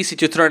pretty easy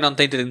to turn on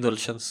Tainted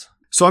Indulgence.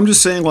 So I'm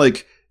just saying,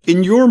 like,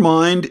 In your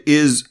mind,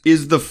 is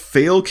the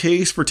fail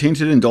case for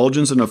Tainted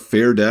Indulgence in a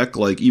fair deck,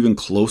 like, even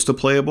close to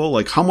playable?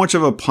 Like, how much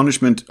of a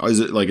punishment is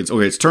it? Like,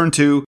 it's turn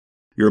 2,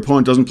 your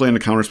opponent doesn't play in a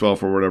counterspell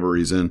for whatever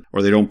reason,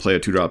 or they don't play a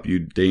 2-drop you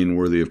deign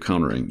worthy of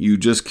countering. You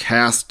just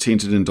cast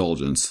Tainted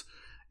Indulgence,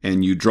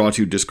 and you draw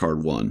 2,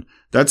 discard 1.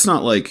 That's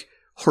not, like,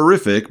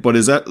 horrific, but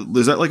is that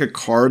like a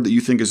card that you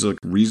think is, like,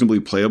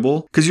 reasonably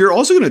playable? Because you're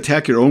also going to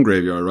attack your own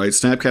graveyard, right?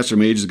 Snapcaster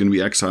Mage is going to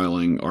be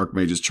exiling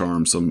Archmage's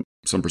Charm some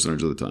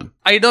percentage of the time.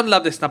 I don't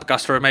love the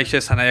Snapcaster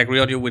Mages, and I agree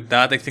on you with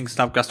that. I think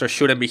Snapcaster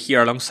shouldn't be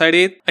here alongside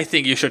it. I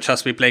think you should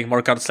just be playing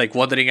more cards like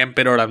Wandering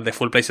Emperor and the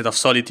full playset of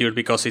Solitude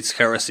because it's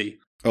heresy.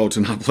 Oh,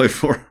 to not play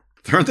 4?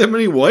 There aren't that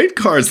many white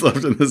cards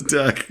left in this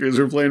deck because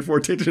we're playing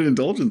 4 Tainted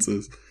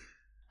Indulgences.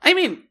 I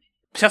mean,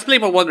 just play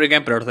more Wandering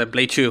Emperor than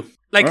play 2.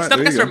 Like, right,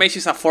 Snapcaster Mage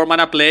is a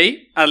 4-mana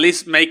play. At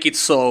least make it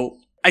so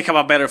I have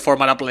a better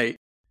 4-mana play.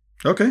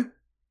 Okay.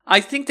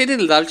 I think Tainted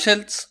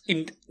Indulgence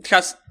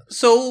has...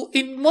 So,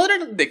 in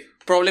Modern, the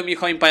problem you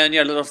have in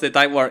Pioneer a lot of the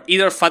time where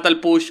either Fatal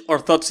Push or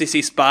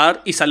Thoughtseize Spar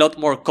is a lot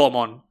more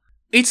common.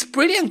 It's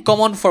pretty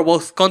uncommon for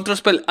both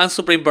Counterspell and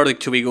Supreme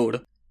Verdict to be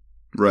good.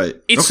 Right.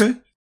 Okay.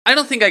 I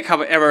don't think I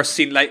have ever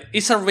seen, like,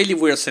 it's a really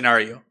weird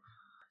scenario.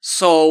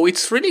 So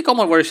it's really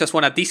common where you just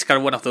want to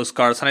discard one of those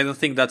cards, and I don't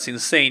think that's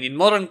insane. In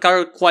Modern,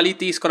 card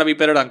quality is going to be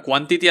better than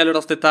quantity a lot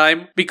of the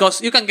time,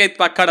 because you can get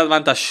back card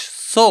advantage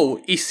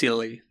so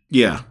easily.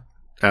 Yeah,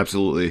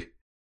 absolutely.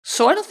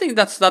 So I don't think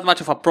that's that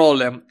much of a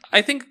problem.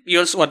 I think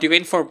what you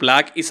gain for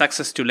black is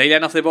access to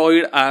Leyline of the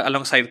Void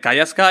alongside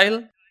Kaya's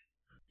Guile.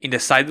 In the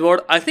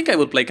sideboard, I think I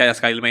would play Kaya's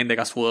Guile main deck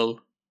as well.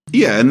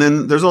 Yeah, and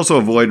then there's also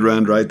a Void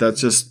Rend, right?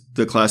 That's just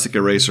the classic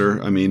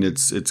eraser. I mean,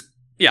 it's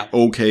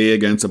okay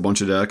against a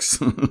bunch of decks.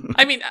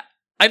 I mean,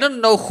 I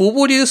don't know who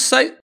would you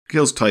say.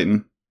 Kills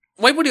Titan.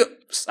 Why would you...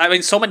 I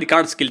mean, so many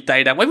cards kill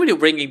Titan. Why would you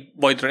bring in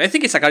Void Rend? I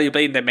think it's a card you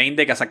play in the main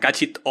deck as a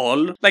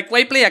catch-it-all. Like,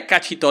 why play a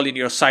catch-it-all in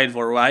your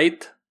sideboard,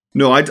 right?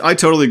 No, I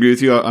totally agree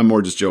with you. I'm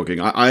more just joking.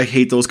 I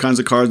hate those kinds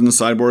of cards in the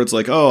sideboard. It's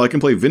like, oh, I can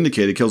play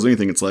Vindicate. It kills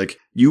anything. It's like,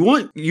 you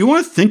want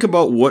to think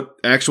about what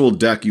actual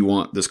deck you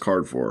want this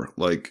card for.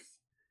 Like,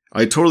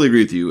 I totally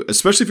agree with you.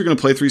 Especially if you're going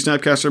to play 3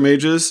 Snapcaster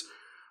Mages.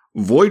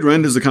 Void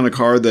Rend is the kind of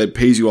card that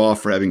pays you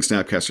off for having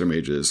Snapcaster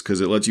Mages because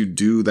it lets you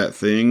do that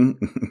thing.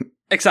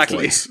 Exactly.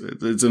 Twice.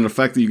 It's an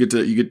effect that you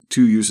get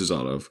 2 uses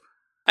out of.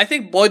 I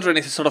think Void Rend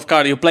is a sort of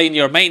card you play in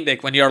your main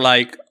deck when you're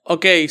like,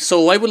 okay,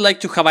 so I would like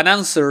to have an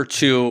answer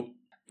to...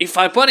 If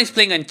my opponent is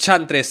playing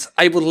Enchantress,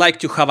 I would like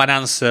to have an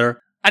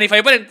answer. And if my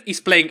opponent is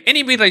playing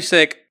any midrange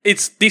deck,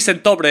 it's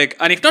decent top deck.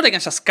 And if not, I can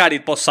just carry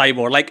it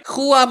post-sideboard. Like,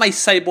 who am I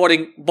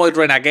sideboarding Void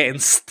Rend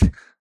against?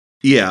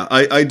 Yeah,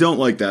 I don't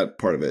like that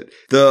part of it.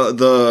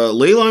 The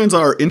ley lines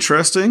are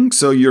interesting.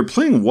 So you're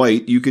playing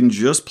white, you can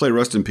just play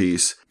Rest in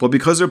Peace. But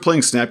because they're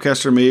playing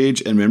Snapcaster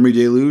Mage and Memory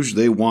Deluge,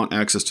 they want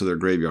access to their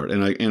graveyard.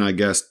 And I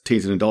guess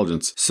Tainted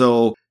Indulgence.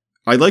 So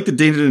I like the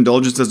Tainted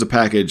Indulgence as a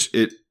package.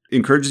 It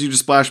encourages you to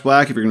splash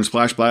black. If you're going to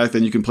splash black,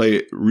 then you can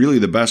play really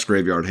the best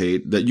graveyard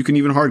hate that you can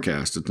even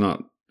hardcast. It's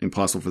not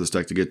impossible for this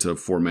deck to get to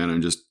 4 mana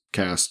and just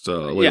cast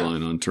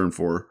Leyline on turn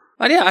 4.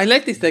 But yeah, I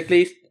like this deck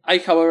list. I,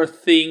 however,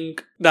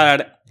 think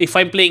that if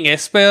I'm playing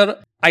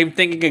Esper, I'm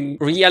taking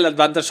a real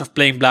advantage of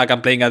playing black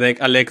and playing a deck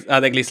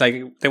list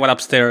like the one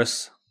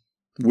upstairs.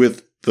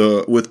 With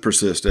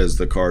Persist as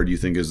the card you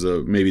think is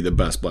maybe the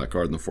best black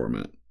card in the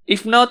format.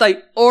 If not,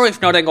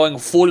 I'm going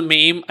full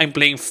meme. I'm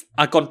playing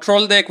a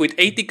control deck with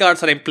 80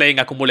 cards and I'm playing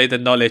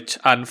Accumulated Knowledge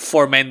and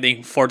 4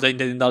 Mending for the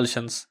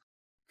Indulgence.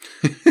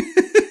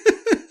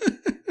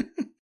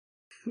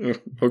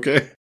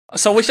 Okay.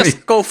 So we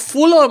just go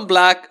full on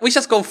black. We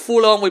just go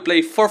full on. We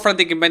play 4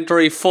 Frantic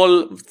Inventory,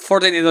 4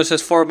 the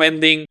Indulgence, 4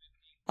 Mending,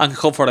 and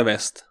hope for the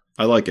best.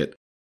 I like it.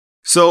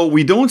 So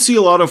we don't see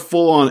a lot of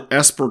full-on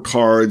Esper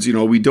cards. You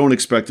know, we don't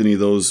expect any of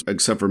those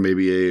except for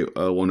maybe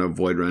a one of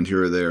Void Rend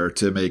here or there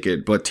to make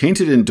it. But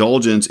Tainted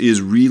Indulgence is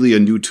really a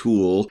new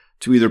tool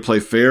to either play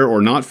fair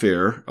or not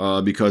fair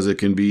because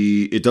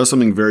it does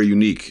something very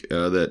unique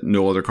that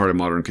no other card in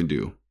Modern can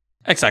do.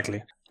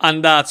 Exactly.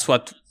 And that's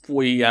what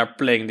we are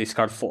playing this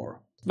card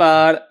for.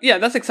 But yeah,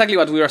 that's exactly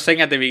what we were saying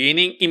at the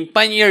beginning. In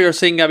Pioneer, you're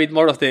seeing a bit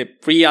more of the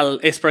real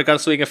Esper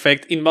card swing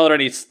effect. In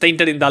Modern, it's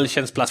Tainted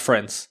Indulgence plus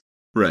Friends.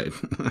 Right.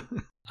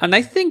 And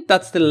I think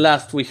that's the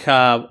last we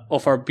have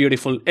of our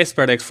beautiful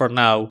Esper decks for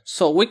now.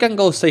 So we can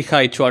go say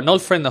hi to an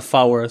old friend of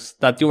ours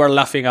that you were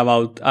laughing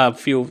about a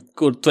few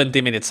good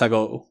 20 minutes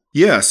ago.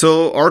 Yeah,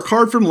 so our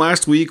card from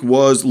last week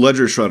was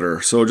Ledger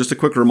Shredder. So just a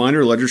quick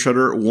reminder, Ledger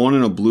Shredder, 1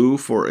 and a blue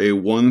for a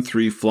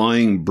 1/3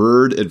 flying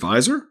bird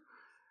advisor.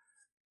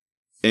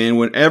 And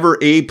whenever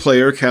a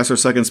player casts their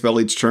second spell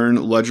each turn,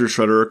 Ledger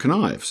Shredder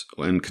connives.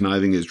 And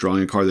conniving is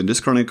drawing a card, then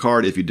discarding a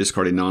card. If you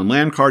discard a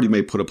non-land card, you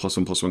may put a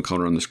 +1/+1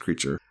 counter on this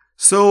creature.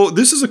 So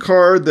this is a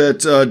card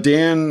that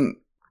Dan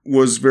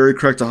was very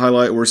correct to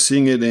highlight. We're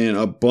seeing it in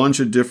a bunch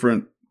of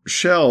different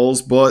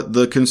shells, but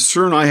the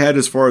concern I had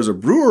as far as a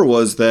brewer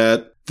was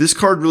that this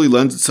card really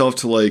lends itself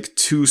to like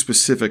two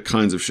specific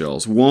kinds of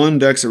shells. One,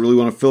 decks that really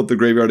want to fill up the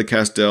graveyard to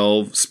cast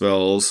delve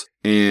spells,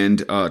 and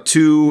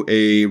two,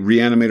 a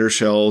reanimator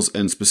shells,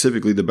 and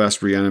specifically the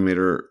best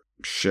reanimator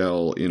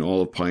shell in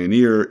all of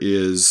Pioneer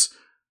is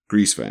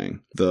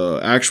Greasefang. The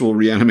actual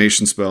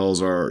reanimation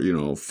spells are,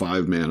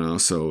 5 mana,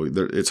 so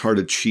it's hard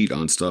to cheat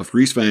on stuff.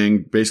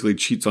 Greasefang basically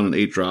cheats on an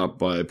 8-drop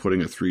by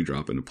putting a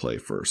 3-drop into play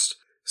first.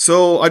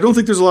 So I don't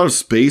think there's a lot of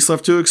space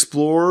left to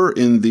explore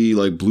in the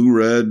like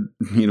blue-red,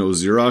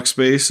 Xerox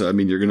space. I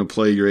mean, you're going to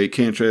play your 8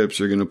 cantrips,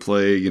 you're going to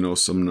play,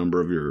 some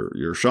number of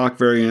your shock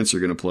variants,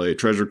 you're going to play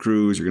Treasure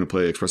Cruise, you're going to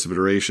play Expressive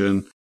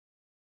Iteration.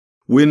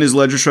 When is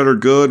Ledger Shredder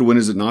good? When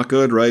is it not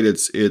good, right?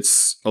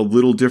 It's a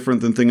little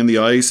different than Thing in the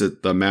Ice.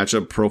 The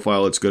matchup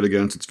profile it's good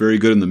against. It's very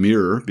good in the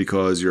mirror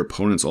because your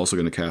opponent's also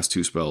going to cast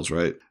 2 spells,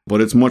 right?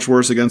 But it's much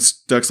worse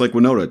against decks like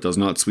Winota. It does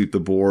not sweep the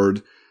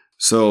board.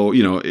 So,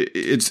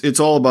 it's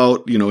all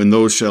about, in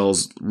those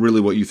shells,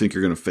 really what you think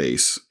you're going to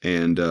face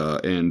and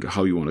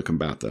how you want to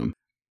combat them.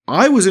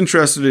 I was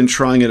interested in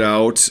trying it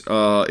out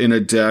in a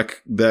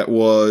deck that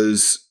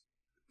was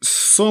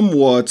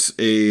somewhat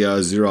a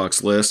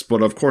Xerox list,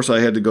 but of course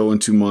I had to go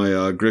into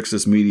my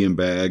Grixis medium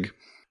bag.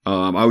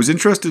 I was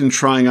interested in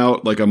trying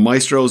out like a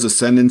Maestro's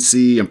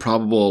Ascendancy and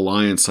Probable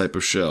Alliance type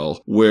of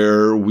shell,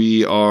 where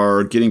we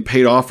are getting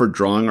paid off for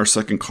drawing our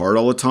second card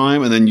all the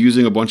time, and then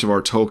using a bunch of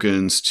our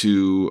tokens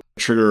to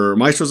trigger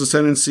Maestro's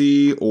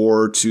Ascendancy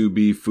or to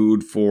be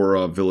food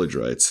for village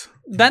rights.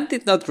 Dan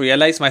did not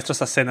realize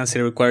Maestro's Ascendancy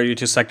required you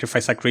to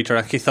sacrifice a creature,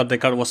 and he thought the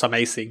card was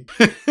amazing.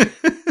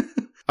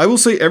 I will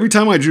say every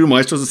time I drew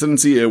Maestro's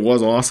Ascendancy, it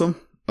was awesome.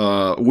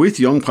 With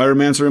Young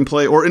Pyromancer in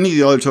play, or any of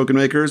the other token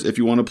makers, if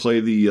you want to play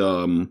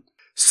the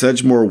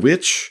Sedgemoor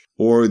Witch,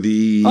 or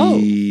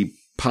the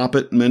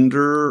Poppet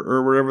Mender,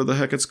 or whatever the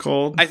heck it's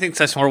called. I think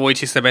Sedgemoor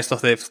Witch is the best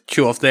of the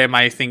 2 of them.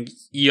 I think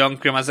Young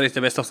Pyromancer is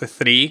the best of the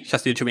 3,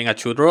 just due to being a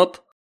 2-drop.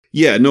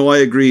 Yeah, no, I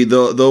agree.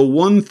 The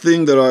one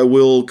thing that I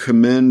will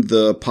commend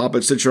the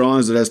Poppet Stitcher on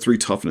is it has 3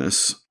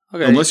 toughness.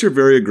 Okay. Unless you're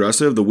very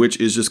aggressive, the Witch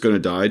is just going to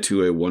die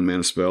to a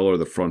 1-mana spell or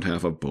the front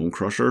half of Bone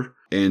Crusher.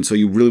 And so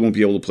you really won't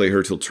be able to play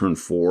her till turn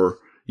 4.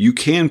 You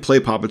can play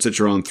Poppet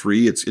Stitcher on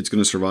 3. It's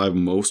going to survive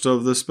most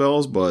of the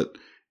spells, but,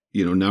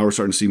 now we're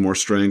starting to see more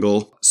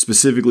Strangle,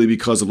 specifically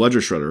because of Ledger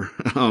Shredder.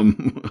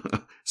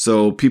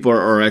 So people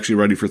are actually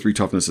ready for 3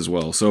 toughness as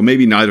well. So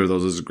maybe neither of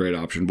those is a great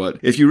option. But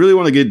if you really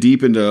want to get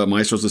deep into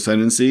Maestro's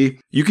Ascendancy,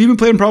 you can even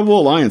play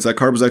Improbable Alliance. That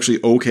card was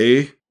actually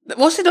okay.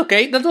 Was it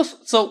okay? That was...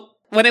 So...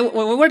 When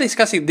we were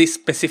discussing this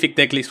specific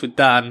deck list with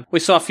Dan, we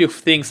saw a few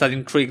things that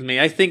intrigued me.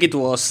 I think it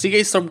was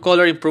Seagate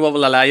Stormcaller,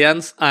 Improbable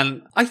Alliance,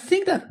 and I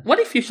think that, what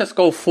if you just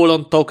go full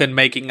on token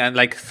making and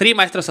like 3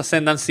 Maestro's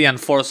Ascendancy and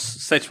force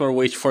Sedgemoor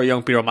Witch for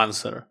Young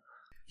Pyromancer?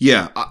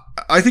 Yeah,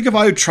 I think if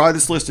I would try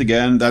this list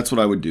again, that's what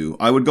I would do.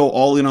 I would go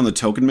all in on the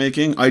token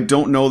making. I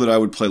don't know that I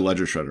would play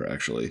Ledger Shredder,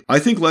 actually. I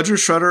think Ledger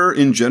Shredder,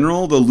 in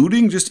general, the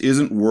looting just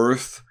isn't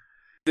worth...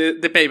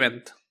 The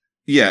payment.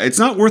 Yeah, it's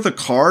not worth a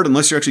card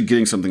unless you're actually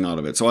getting something out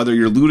of it. So either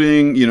you're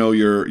looting,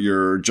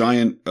 your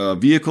giant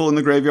vehicle in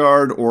the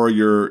graveyard, or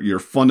you're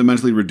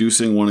fundamentally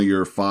reducing one of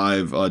your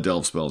 5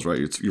 delve spells, right?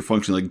 You're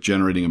functioning like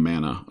generating a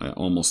mana,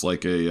 almost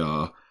like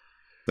that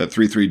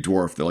 3/3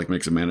 dwarf that like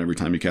makes a mana every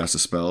time you cast a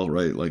spell,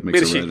 right? Like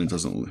makes a red and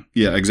doesn't.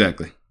 Yeah,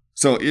 exactly.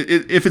 So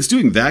if it's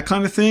doing that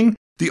kind of thing.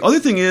 The other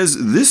thing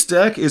is, this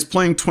deck is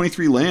playing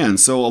 23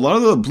 lands. So a lot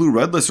of the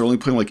blue-red lists are only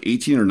playing like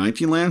 18 or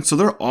 19 lands. So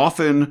they're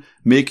often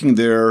making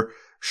their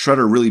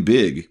Shredder really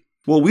big.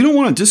 Well, we don't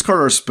want to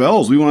discard our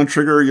spells. We want to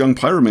trigger Young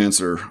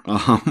Pyromancer.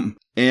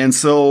 And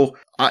so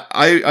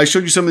I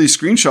showed you some of these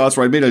screenshots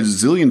where I made a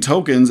zillion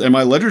tokens, and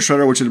my Ledger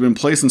Shredder, which had been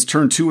played since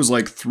turn 2, was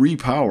like 3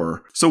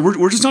 power. So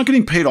we're just not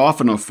getting paid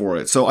off enough for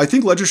it. So I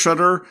think Ledger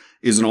Shredder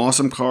is an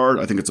awesome card.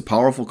 I think it's a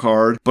powerful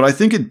card, but I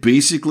think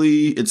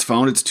it's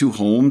found its 2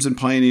 homes in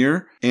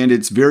Pioneer, and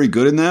it's very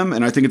good in them.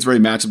 And I think it's very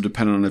matchup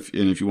dependent on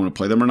if you want to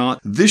play them or not.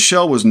 This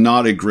shell was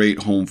not a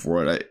great home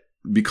for it.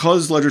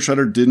 Because Ledger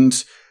Shredder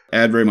didn't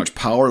add very much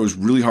power, it was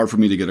really hard for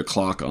me to get a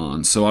clock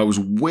on. So I was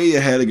way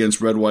ahead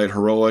against Red White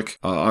Heroic.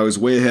 I was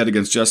way ahead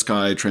against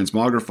Jeskai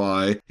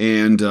Transmogrify,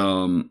 and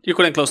you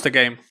couldn't close the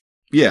game.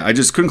 Yeah, I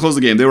just couldn't close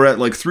the game. They were at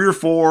like 3 or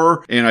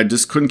 4, and I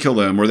just couldn't kill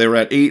them. Or they were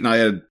at 8, and I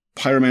had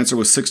Pyromancer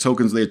with 6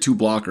 tokens. They had 2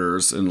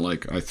 blockers, and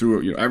like I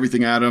threw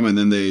everything at them, and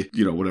then they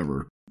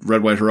whatever.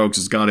 Red White Heroic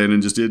just got in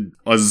and just did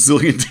a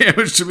zillion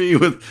damage to me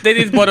with. They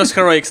did bonus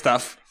heroic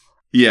stuff.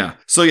 Yeah.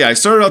 So yeah, I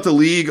started out the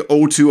league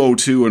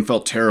 0-2-0-2 and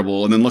felt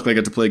terrible, and then luckily I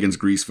got to play against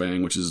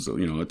Greasefang, which is,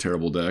 a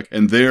terrible deck.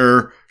 And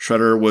their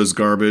Shredder was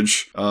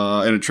garbage,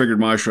 and it triggered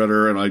my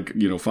Shredder, and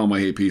I, found my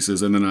hate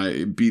pieces, and then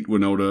I beat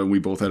Winota, and we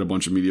both had a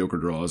bunch of mediocre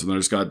draws, and then I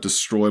just got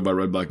destroyed by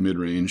Red-Black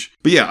midrange.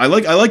 But yeah, I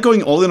like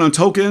going all in on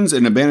tokens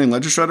and abandoning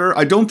Ledger Shredder.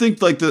 I don't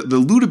think, like, the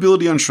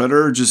lootability on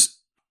Shredder just...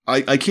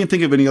 I can't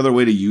think of any other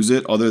way to use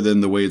it other than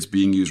the way it's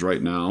being used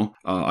right now.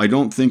 I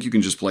don't think you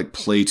can just like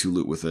play to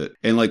loot with it.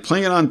 And like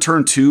playing it on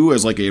turn 2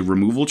 as like a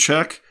removal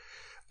check,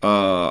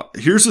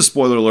 Here's a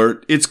spoiler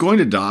alert. It's going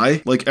to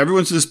die. Like,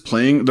 everyone's just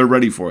playing. They're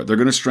ready for it. They're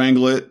going to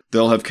strangle it.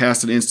 They'll have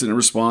cast an instant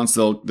response.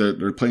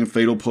 They're playing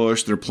Fatal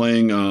Push. They're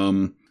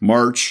playing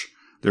March.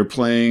 They're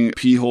playing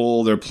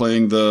P-Hole. They're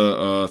playing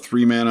the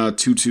 3-mana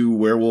 2/2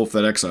 werewolf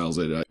that exiles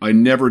it. I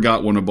never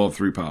got one above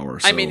 3 power.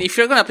 So. I mean, if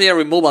you're going to play a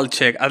removal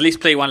check, at least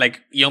play one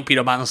like Young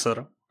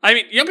Pyromancer. I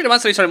mean, Young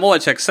Pyromancer is a removal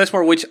check.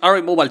 Sedgemoor Witch are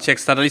removal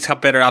checks that at least have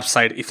better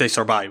upside if they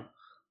survive.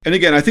 And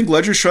again, I think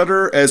Ledger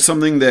Shredder as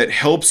something that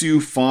helps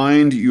you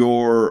find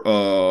your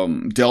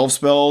delve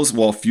spells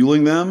while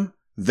fueling them,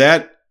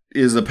 that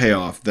is a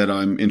payoff that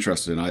I'm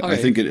interested in. I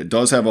think it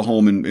does have a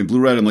home in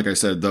Blue-Red, and like I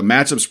said, the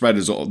matchup spread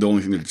is the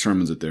only thing that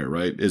determines it there,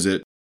 right? Is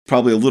it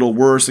probably a little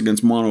worse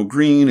against Mono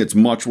Green? It's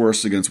much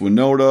worse against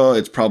Winota.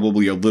 It's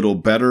probably a little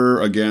better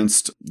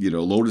against,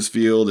 Lotus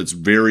Field. It's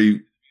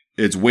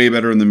way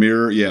better in the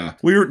mirror. Yeah.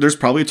 There's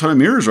probably a ton of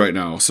mirrors right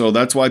now, so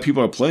that's why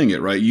people are playing it,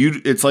 right?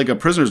 It's like a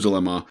prisoner's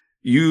dilemma.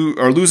 You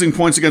are losing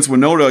points against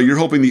Winota. You're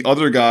hoping the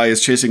other guy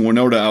is chasing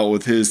Winota out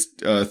with his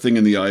thing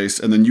in the ice,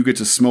 and then you get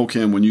to smoke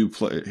him when you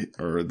play,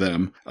 or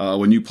them,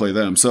 when you play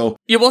them. So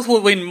you both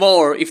would win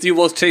more if you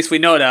both chase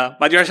Winota,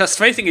 but you're just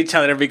facing each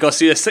other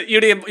because you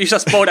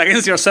just vote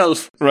against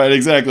yourself. Right,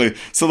 exactly.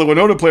 So the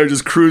Winota player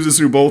just cruises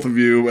through both of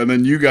you, and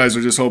then you guys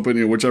are just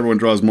hoping whichever one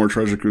draws more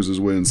treasure cruises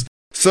wins.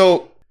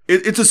 So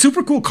it's a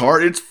super cool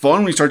card. It's fun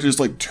when you start to just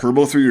like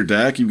turbo through your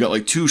deck. You've got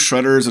like 2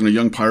 Shredders and a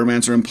Young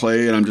Pyromancer in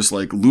play, and I'm just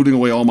like looting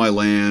away all my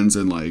lands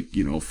and like,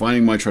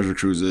 finding my treasure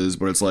cruises.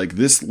 But it's like,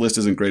 this list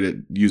isn't great at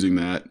using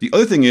that. The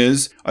other thing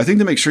is, I think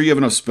to make sure you have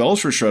enough spells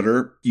for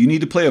Shredder, you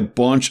need to play a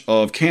bunch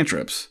of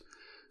cantrips.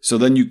 So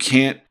then you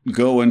can't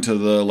go into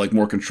the like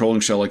more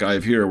controlling shell like I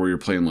have here, where you're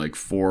playing like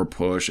 4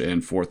 push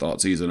and 4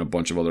 Thoughtseize and a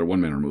bunch of other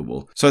 1-mana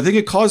removal. So I think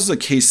it causes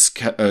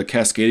a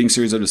cascading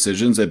series of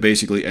decisions that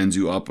basically ends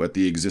you up at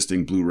the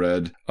existing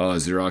blue-red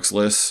Xerox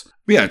lists.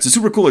 But yeah, it's a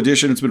super cool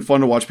addition. It's been fun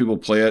to watch people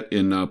play it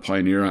in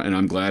Pioneer, and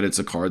I'm glad it's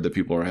a card that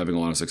people are having a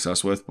lot of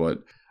success with,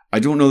 but I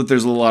don't know that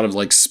there's a lot of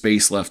like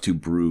space left to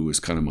brew, is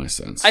kind of my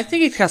sense. I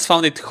think it has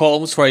found its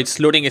homes where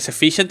its looting is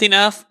efficient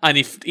enough, and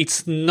if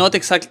it's not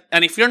exactly,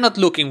 and if you're not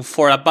looking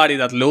for a body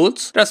that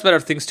loots, there's better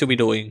things to be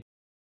doing.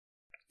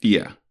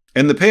 Yeah.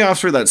 And the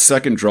payoffs for that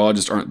second draw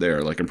just aren't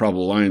there. Like,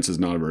 Improbable Alliance is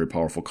not a very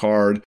powerful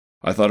card.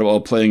 I thought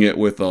about playing it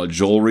with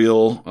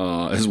Jolreel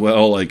as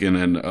well, like in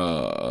an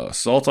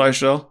Sultai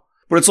shell.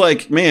 But it's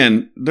like,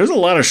 man, there's a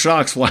lot of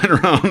shocks flying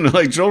around.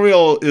 Like,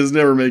 Jolreel is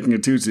never making a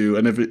 2/2,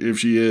 and if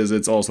she is,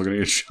 it's also going to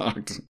get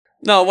shocked.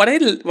 No, what I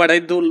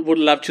would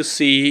love to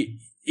see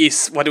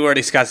is what we were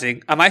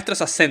discussing, a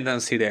Maestro's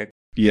Ascendancy deck.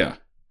 Yeah.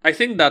 I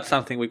think that's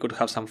something we could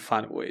have some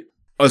fun with.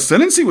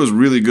 Ascendancy was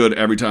really good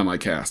every time I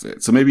cast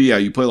it. So maybe,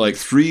 you play like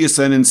 3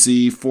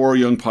 Ascendancy, 4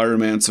 Young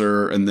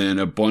Pyromancer, and then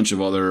a bunch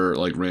of other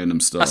like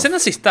random stuff.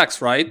 Ascendancy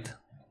stacks, right?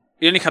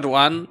 You only had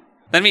 1.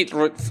 Let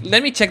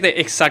me check the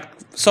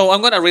exact. So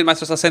I'm gonna read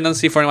Maestro's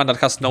Ascendancy for anyone that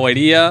has no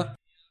idea.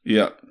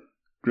 Yeah,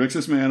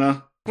 Grixis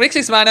mana.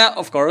 Grixis mana,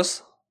 of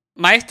course.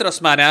 Maestro's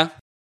mana.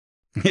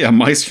 Yeah,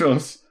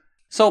 Maestros.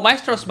 So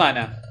Maestro's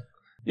mana.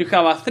 You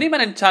have a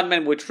 3-mana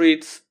enchantment which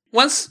reads: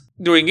 once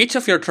during each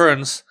of your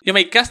turns, you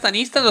may cast an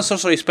instant or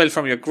sorcery spell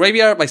from your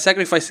graveyard by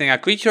sacrificing a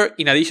creature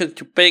in addition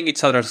to paying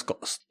each other's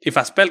cost. If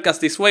a spell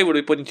cast this way will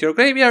be put into your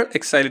graveyard,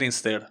 exile it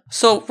instead.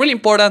 So really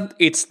important,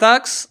 it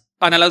stacks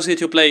and allows you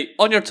to play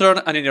on your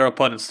turn and in your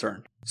opponent's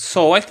turn.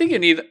 So I think you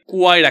need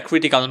quite a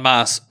critical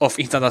mass of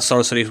instant and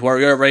sorceries where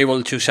you're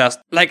able to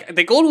just... Like,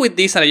 the goal with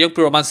this and a Young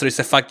Pyromancer is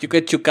the fact you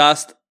get to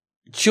cast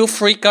 2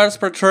 free cards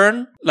per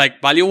turn, like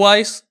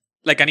value-wise,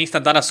 like an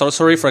instant and a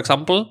sorcery, for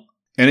example.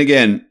 And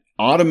again,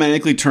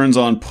 automatically turns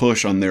on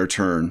push on their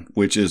turn,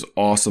 which is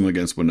awesome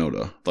against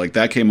Winota. Like,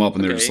 that came up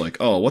and they're just like,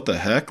 oh, what the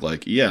heck?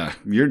 Like, yeah,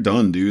 you're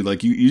done, dude.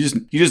 Like, you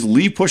just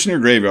leave push in your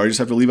graveyard. You just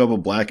have to leave up a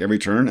black every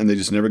turn, and they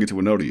just never get to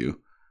Winota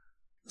you.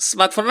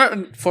 But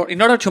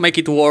in order to make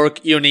it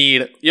work, you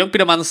need Young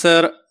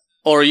Pyromancer,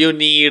 or you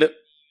need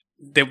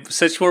the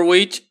Sedgemoor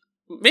Witch.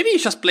 Maybe you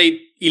just play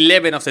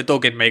 11 of the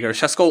Token Makers.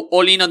 Just go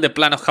all in on the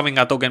plan of having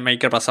a Token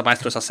Maker plus a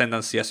Maestro's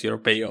Ascendancy as your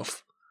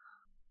payoff.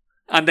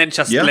 And then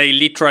just play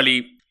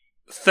literally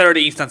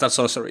 30 instants and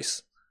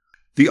sorceries.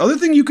 The other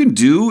thing you can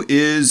do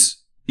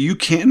is you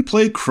can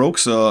play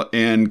Kroxa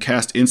and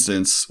cast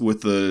instants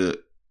with the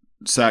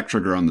sack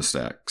trigger on the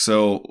stack.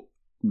 So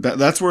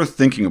that's worth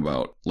thinking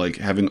about, like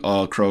having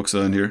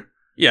Kroxa in here.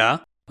 Yeah.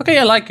 Okay,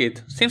 I like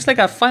it. Seems like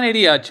a fun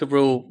idea to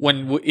brew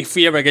if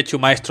we ever get to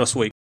Maestro's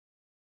Week.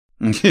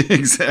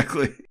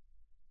 Exactly.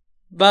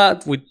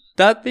 But with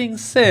that being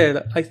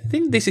said, I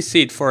think this is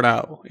it for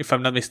now, if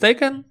I'm not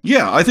mistaken.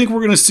 Yeah, I think we're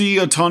going to see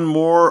a ton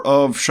more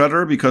of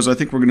Shredder, because I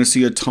think we're going to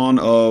see a ton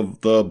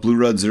of the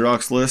blue-red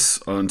Xerox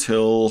lists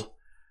until,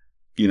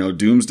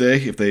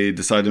 Doomsday, if they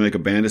decide to make a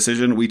ban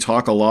decision. We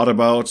talk a lot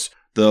about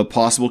the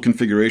possible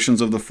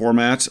configurations of the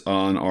format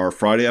on our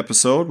Friday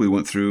episode. We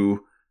went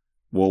through,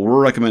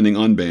 we're recommending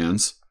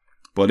unbans,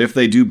 but if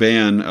they do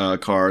ban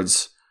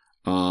cards,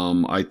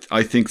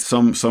 I think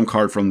some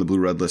card from the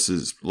blue-red list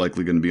is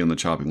likely going to be on the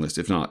chopping list,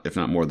 if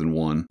not more than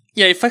one.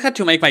 Yeah, if I had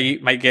to make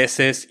my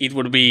guesses, it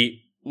would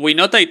be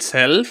Winota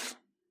itself,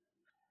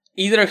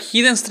 either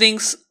Hidden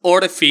Strings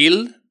or the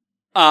Field,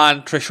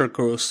 and Treasure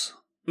Cruise.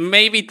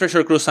 Maybe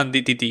Treasure Cruise and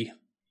DTT.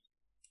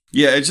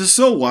 Yeah, it's just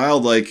so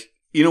wild. Like,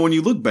 you know, when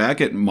you look back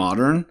at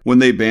Modern, when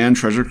they banned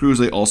Treasure Cruise,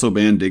 they also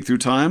banned Dig Through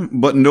Time.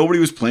 But nobody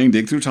was playing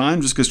Dig Through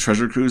Time just because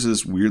Treasure Cruise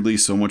is weirdly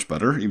so much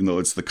better, even though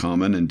it's the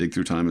common and Dig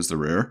Through Time is the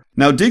rare.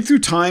 Now, Dig Through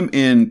Time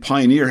in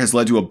Pioneer has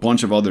led to a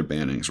bunch of other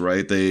bannings,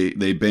 right?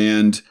 They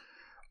banned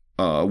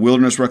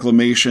Wilderness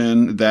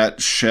Reclamation.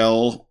 That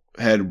shell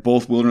had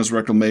both Wilderness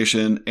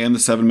Reclamation and the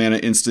 7-mana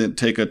instant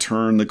take a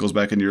turn that goes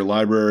back into your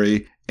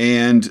library.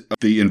 And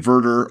the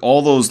Inverter,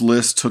 all those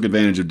lists took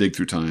advantage of Dig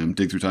Through Time.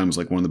 Dig Through Time was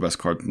like one of the best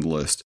cards on the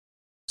list.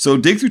 So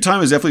Dig Through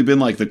Time has definitely been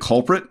like the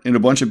culprit in a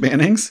bunch of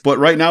bannings, but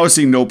right now it's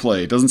seeing no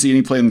play. It doesn't see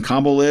any play in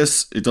combo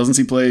lists, it doesn't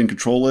see play in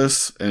control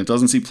lists, and it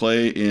doesn't see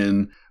play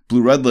in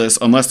blue-red lists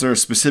unless they're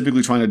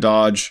specifically trying to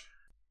dodge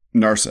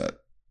Narset.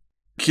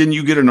 Can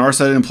you get a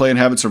Narset in play and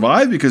have it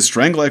survive? Because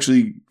Strangle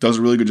actually does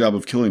a really good job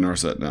of killing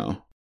Narset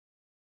now.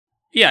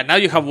 Yeah, now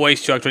you have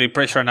ways to actually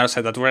pressure an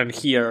Narset that weren't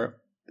here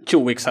 2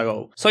 weeks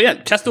ago. So yeah,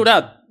 just do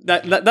that.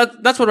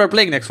 That's what we're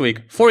playing next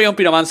week. 4 Eon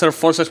Pyromancer,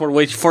 4 Sexmore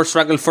Witch, 4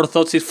 Strangle, 4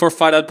 Thoughtseize, 4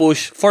 Fire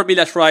Push, 4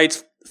 Village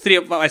Rites,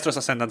 3 Maestro's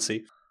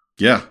Ascendancy.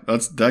 Yeah,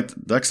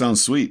 that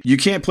sounds sweet. You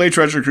can't play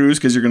Treasure Cruise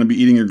because you're going to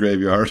be eating your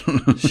graveyard.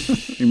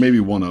 Maybe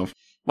one of.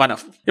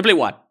 You play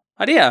one.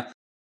 But yeah,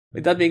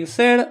 with that being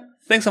said,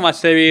 thanks so much,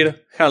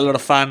 David. Had a lot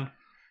of fun.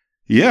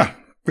 Yeah,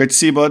 great to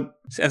see you, bud.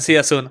 And see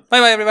you soon.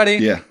 Bye-bye, everybody.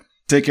 Yeah,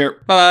 take care.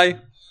 Bye-bye.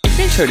 If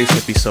you enjoyed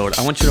this episode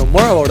and want to know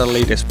more about our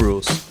latest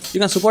brews, you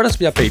can support us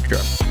via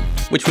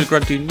Patreon, which will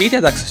grant you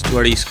immediate access to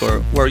our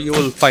Discord, where you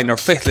will find our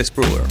faithless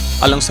brewer,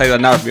 alongside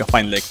an army of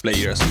Pine Lake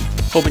players,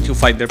 hoping to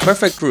find their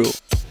perfect brew,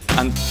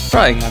 and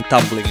trying and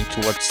tumbling into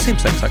what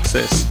seems like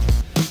success.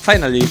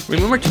 Finally,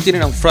 remember to tune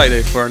in on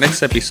Friday for our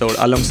next episode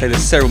alongside the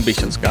Serum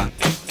Visions gun,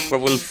 where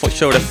we'll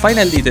show the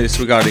final details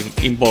regarding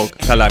Invoke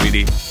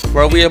Calamity.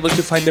 Were we able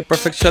to find the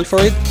perfect shell for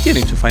it? You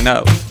need to find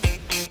out.